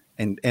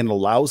and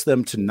allows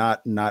them to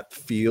not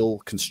feel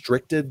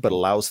constricted, but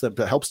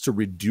helps to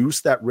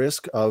reduce that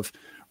risk of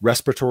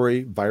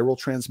respiratory viral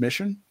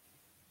transmission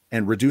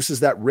and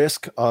reduces that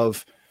risk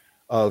of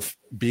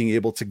being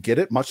able to get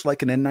it, much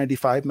like an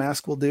N95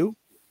 mask will do?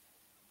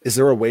 Is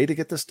there a way to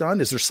get this done?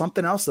 Is there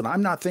something else that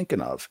I'm not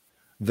thinking of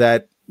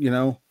that,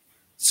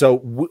 so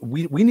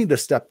we need to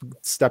step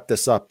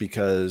this up,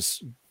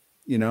 because,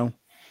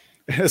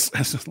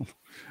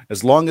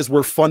 as long as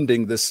we're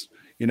funding this,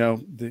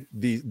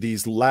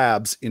 these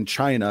labs in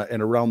China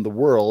and around the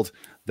world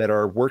that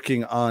are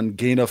working on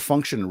gain of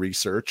function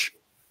research,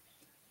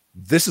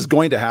 this is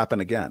going to happen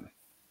again.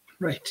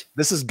 Right.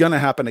 This is going to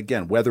happen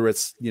again, whether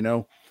it's,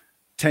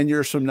 10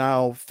 years from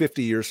now,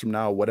 50 years from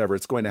now, whatever,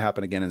 it's going to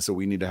happen again. And so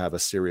we need to have a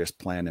serious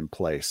plan in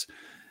place.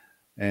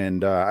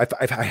 And I've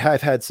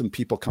had some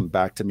people come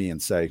back to me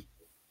and say,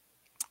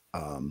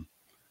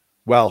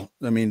 well,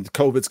 I mean,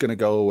 COVID's going to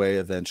go away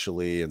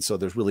eventually, and so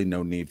there's really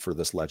no need for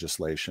this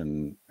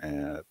legislation.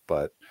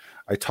 But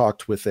I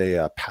talked with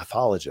a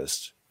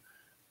pathologist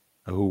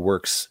who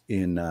works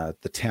in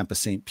the Tampa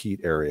St. Pete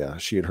area.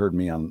 She had heard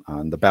me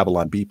on the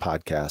Babylon Bee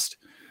podcast,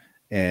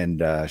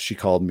 and she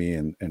called me,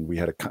 and we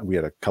had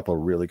a couple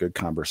of really good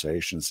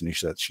conversations. And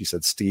she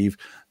said, Steve,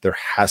 there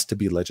has to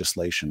be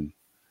legislation,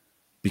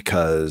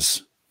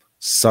 because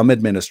some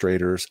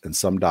administrators and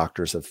some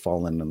doctors have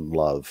fallen in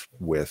love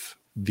with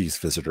these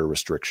visitor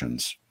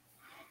restrictions,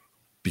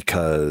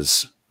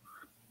 because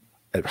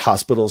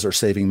hospitals are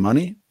saving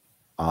money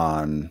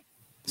on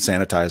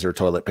sanitizer,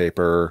 toilet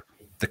paper,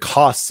 the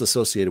costs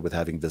associated with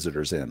having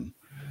visitors in.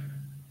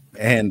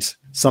 And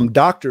some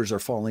doctors are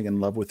falling in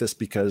love with this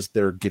because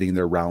they're getting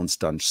their rounds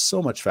done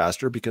so much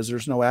faster, because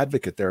there's no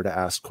advocate there to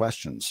ask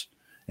questions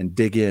and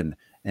dig in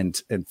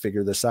and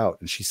figure this out.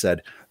 And she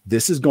said,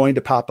 this is going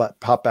to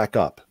pop back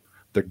up.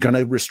 They're going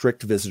to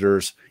restrict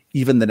visitors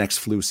even the next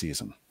flu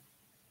season.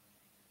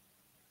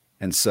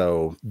 And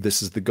so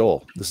this is the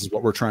goal. This is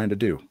what we're trying to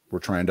do. We're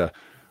trying to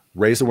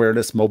raise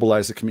awareness,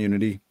 mobilize the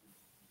community,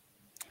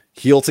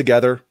 heal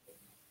together,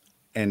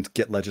 and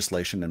get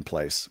legislation in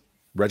place.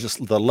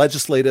 The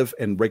legislative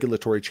and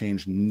regulatory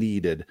change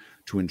needed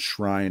to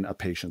enshrine a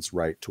patient's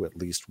right to at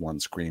least one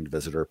screened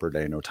visitor per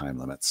day, no time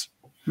limits.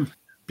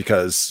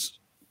 Because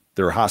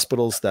there are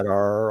hospitals that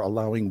are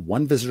allowing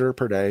one visitor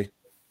per day,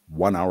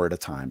 1 hour at a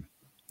time.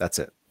 That's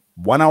it.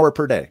 1 hour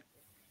per day.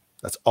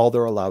 That's all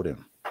they're allowed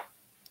in.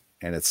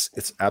 And it's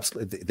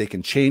absolutely, they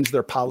can change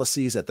their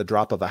policies at the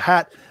drop of a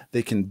hat.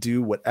 They can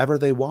do whatever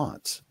they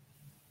want.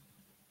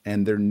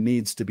 And there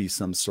needs to be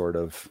some sort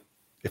of,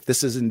 if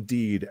this is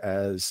indeed,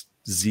 as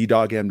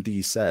ZDogg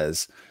MD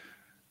says,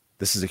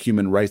 this is a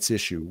human rights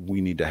issue,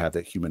 we need to have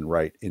that human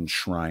right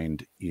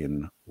enshrined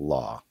in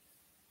law.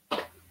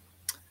 I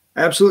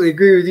absolutely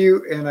agree with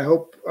you. And I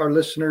hope our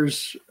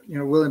listeners,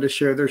 willing to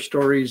share their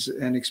stories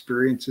and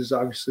experiences.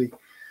 Obviously,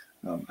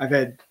 I've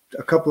had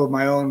a couple of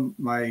my own.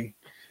 My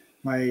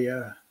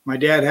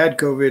dad had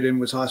COVID and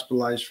was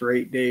hospitalized for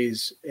 8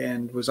 days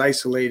and was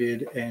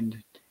isolated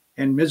and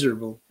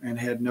miserable, and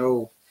had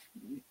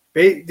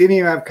didn't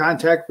even have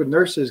contact with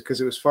nurses because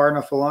it was far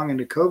enough along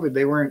into COVID.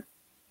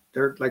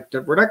 They're like,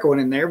 we're not going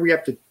in there. We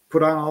have to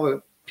put on all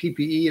the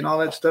PPE and all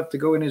that stuff to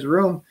go in his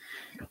room.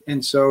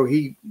 And so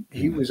he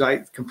was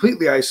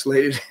completely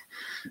isolated.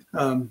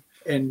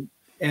 And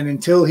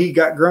until he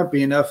got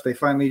grumpy enough, they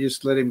finally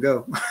just let him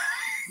go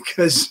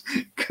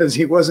because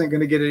he wasn't going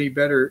to get any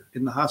better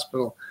in the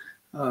hospital.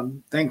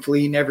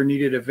 Thankfully, he never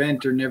needed a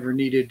vent or never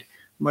needed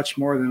much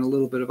more than a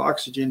little bit of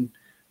oxygen.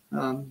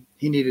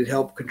 He needed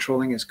help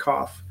controlling his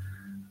cough.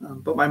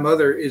 But my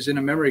mother is in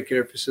a memory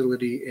care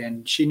facility,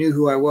 and she knew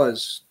who I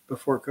was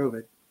before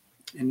COVID.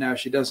 And now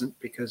she doesn't,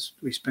 because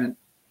we spent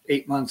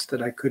 8 months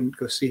that I couldn't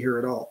go see her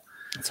at all.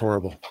 It's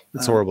horrible.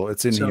 It's horrible.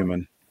 It's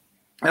inhuman.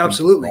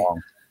 Absolutely.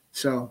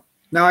 So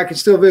now I can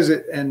still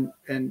visit,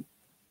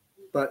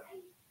 but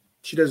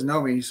she doesn't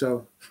know me.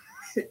 So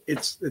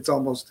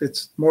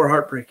it's more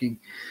heartbreaking.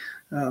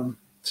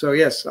 So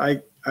yes,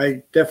 I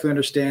definitely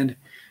understand.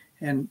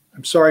 And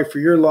I'm sorry for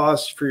your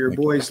loss, for your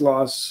boys'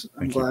 loss.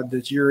 I'm glad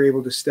that you're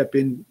able to step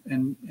in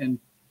and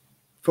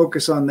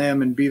focus on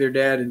them and be their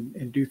dad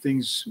and do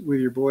things with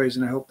your boys.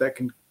 And I hope that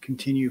can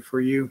continue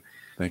for you.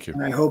 Thank you.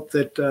 And I hope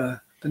that the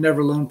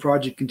Never Alone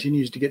Project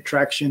continues to get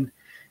traction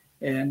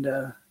and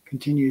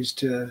continues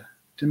to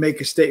make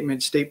a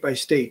statement state by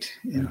state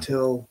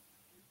until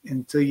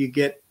you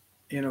get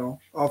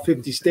all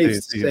 50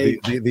 states say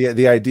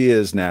the idea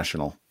is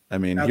national. I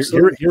mean,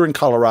 here in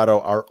Colorado,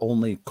 our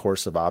only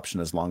course of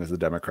option, as long as the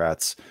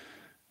Democrats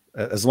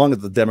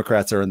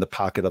are in the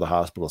pocket of the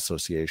hospital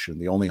association,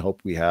 the only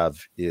hope we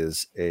have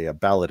is a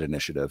ballot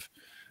initiative,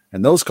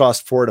 and those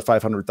cost $400,000 to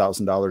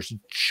 $500,000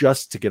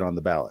 just to get on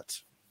the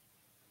ballot.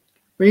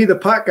 We need the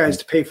pot guys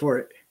to pay for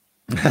it.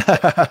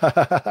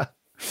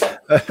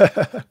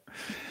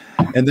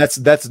 And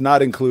that's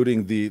not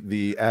including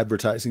the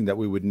advertising that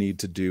we would need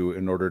to do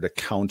in order to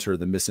counter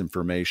the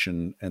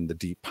misinformation and the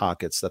deep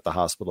pockets that the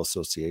hospital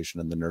association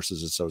and the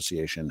nurses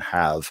association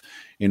have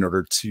in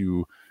order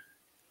to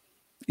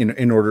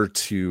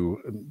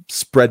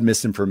spread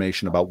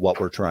misinformation about what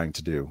we're trying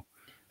to do.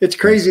 It's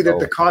crazy that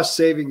the cost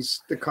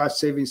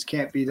savings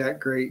can't be that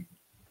great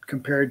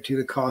compared to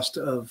the cost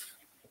of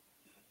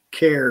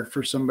care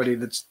for somebody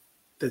that's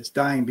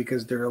dying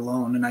because they're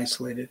alone and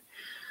isolated.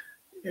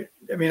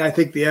 I mean, I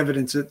think the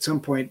evidence at some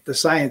point, the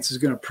science is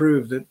going to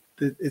prove that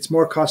it's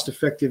more cost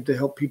effective to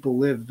help people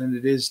live than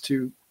it is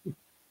to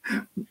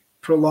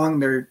prolong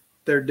their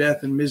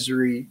death and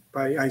misery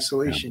by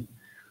isolation. Yeah.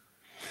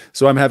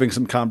 So I'm having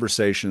some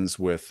conversations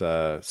with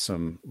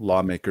some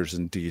lawmakers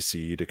in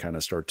DC to kind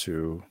of start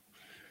to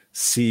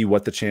see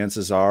what the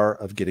chances are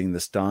of getting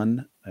this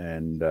done.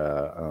 And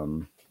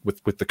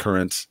with the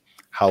current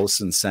House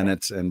and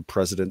Senate and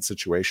President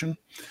situation,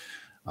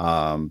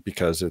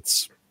 because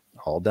it's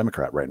all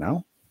Democrat right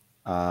now.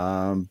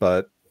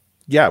 But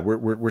yeah,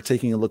 we're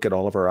taking a look at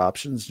all of our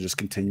options, just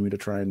continuing to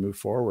try and move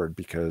forward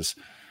because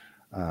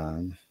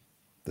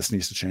this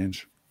needs to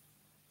change.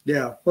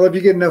 Yeah. Well, if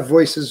you get enough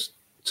voices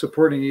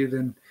supporting you,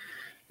 then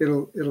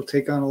it'll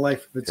take on a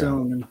life of its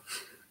own and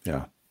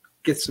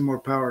get some more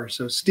power.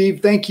 So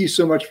Steve, thank you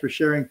so much for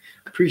sharing.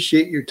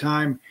 Appreciate your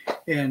time,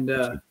 and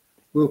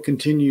we'll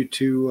continue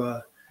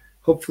to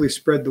hopefully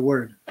spread the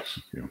word. Thank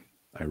you.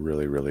 I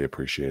really, really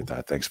appreciate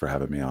that. Thanks for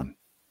having me on.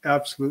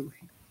 Absolutely.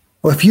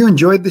 Well, if you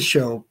enjoyed the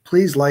show,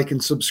 please like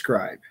and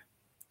subscribe.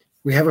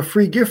 We have a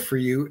free gift for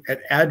you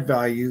at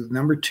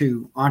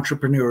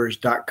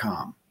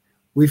addvalue2entrepreneurs.com.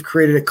 We've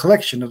created a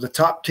collection of the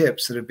top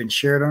tips that have been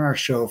shared on our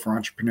show for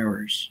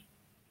entrepreneurs.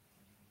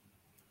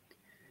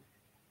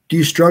 Do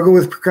you struggle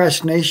with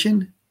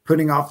procrastination,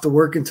 putting off the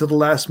work until the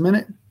last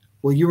minute?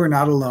 Well, you are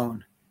not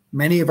alone.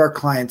 Many of our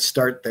clients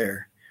start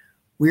there.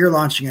 We are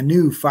launching a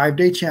new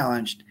 5-day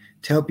challenge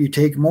to help you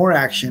take more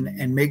action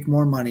and make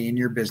more money in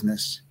your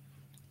business.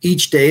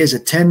 Each day is a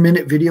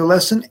 10-minute video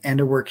lesson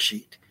and a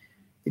worksheet.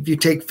 If you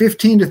take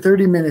 15 to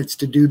 30 minutes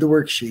to do the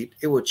worksheet,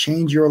 it will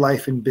change your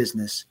life and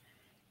business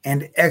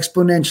and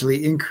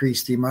exponentially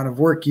increase the amount of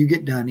work you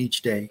get done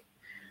each day.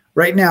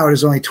 Right now, it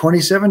is only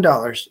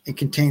 $27 and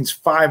contains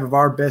 5 of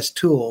our best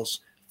tools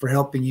for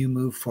helping you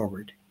move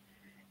forward.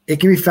 It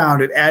can be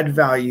found at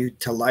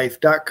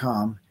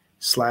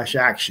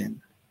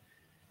addvalue2life.com/action.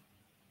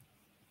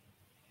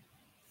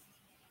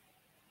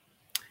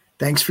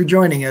 Thanks for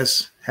joining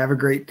us. Have a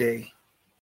great day.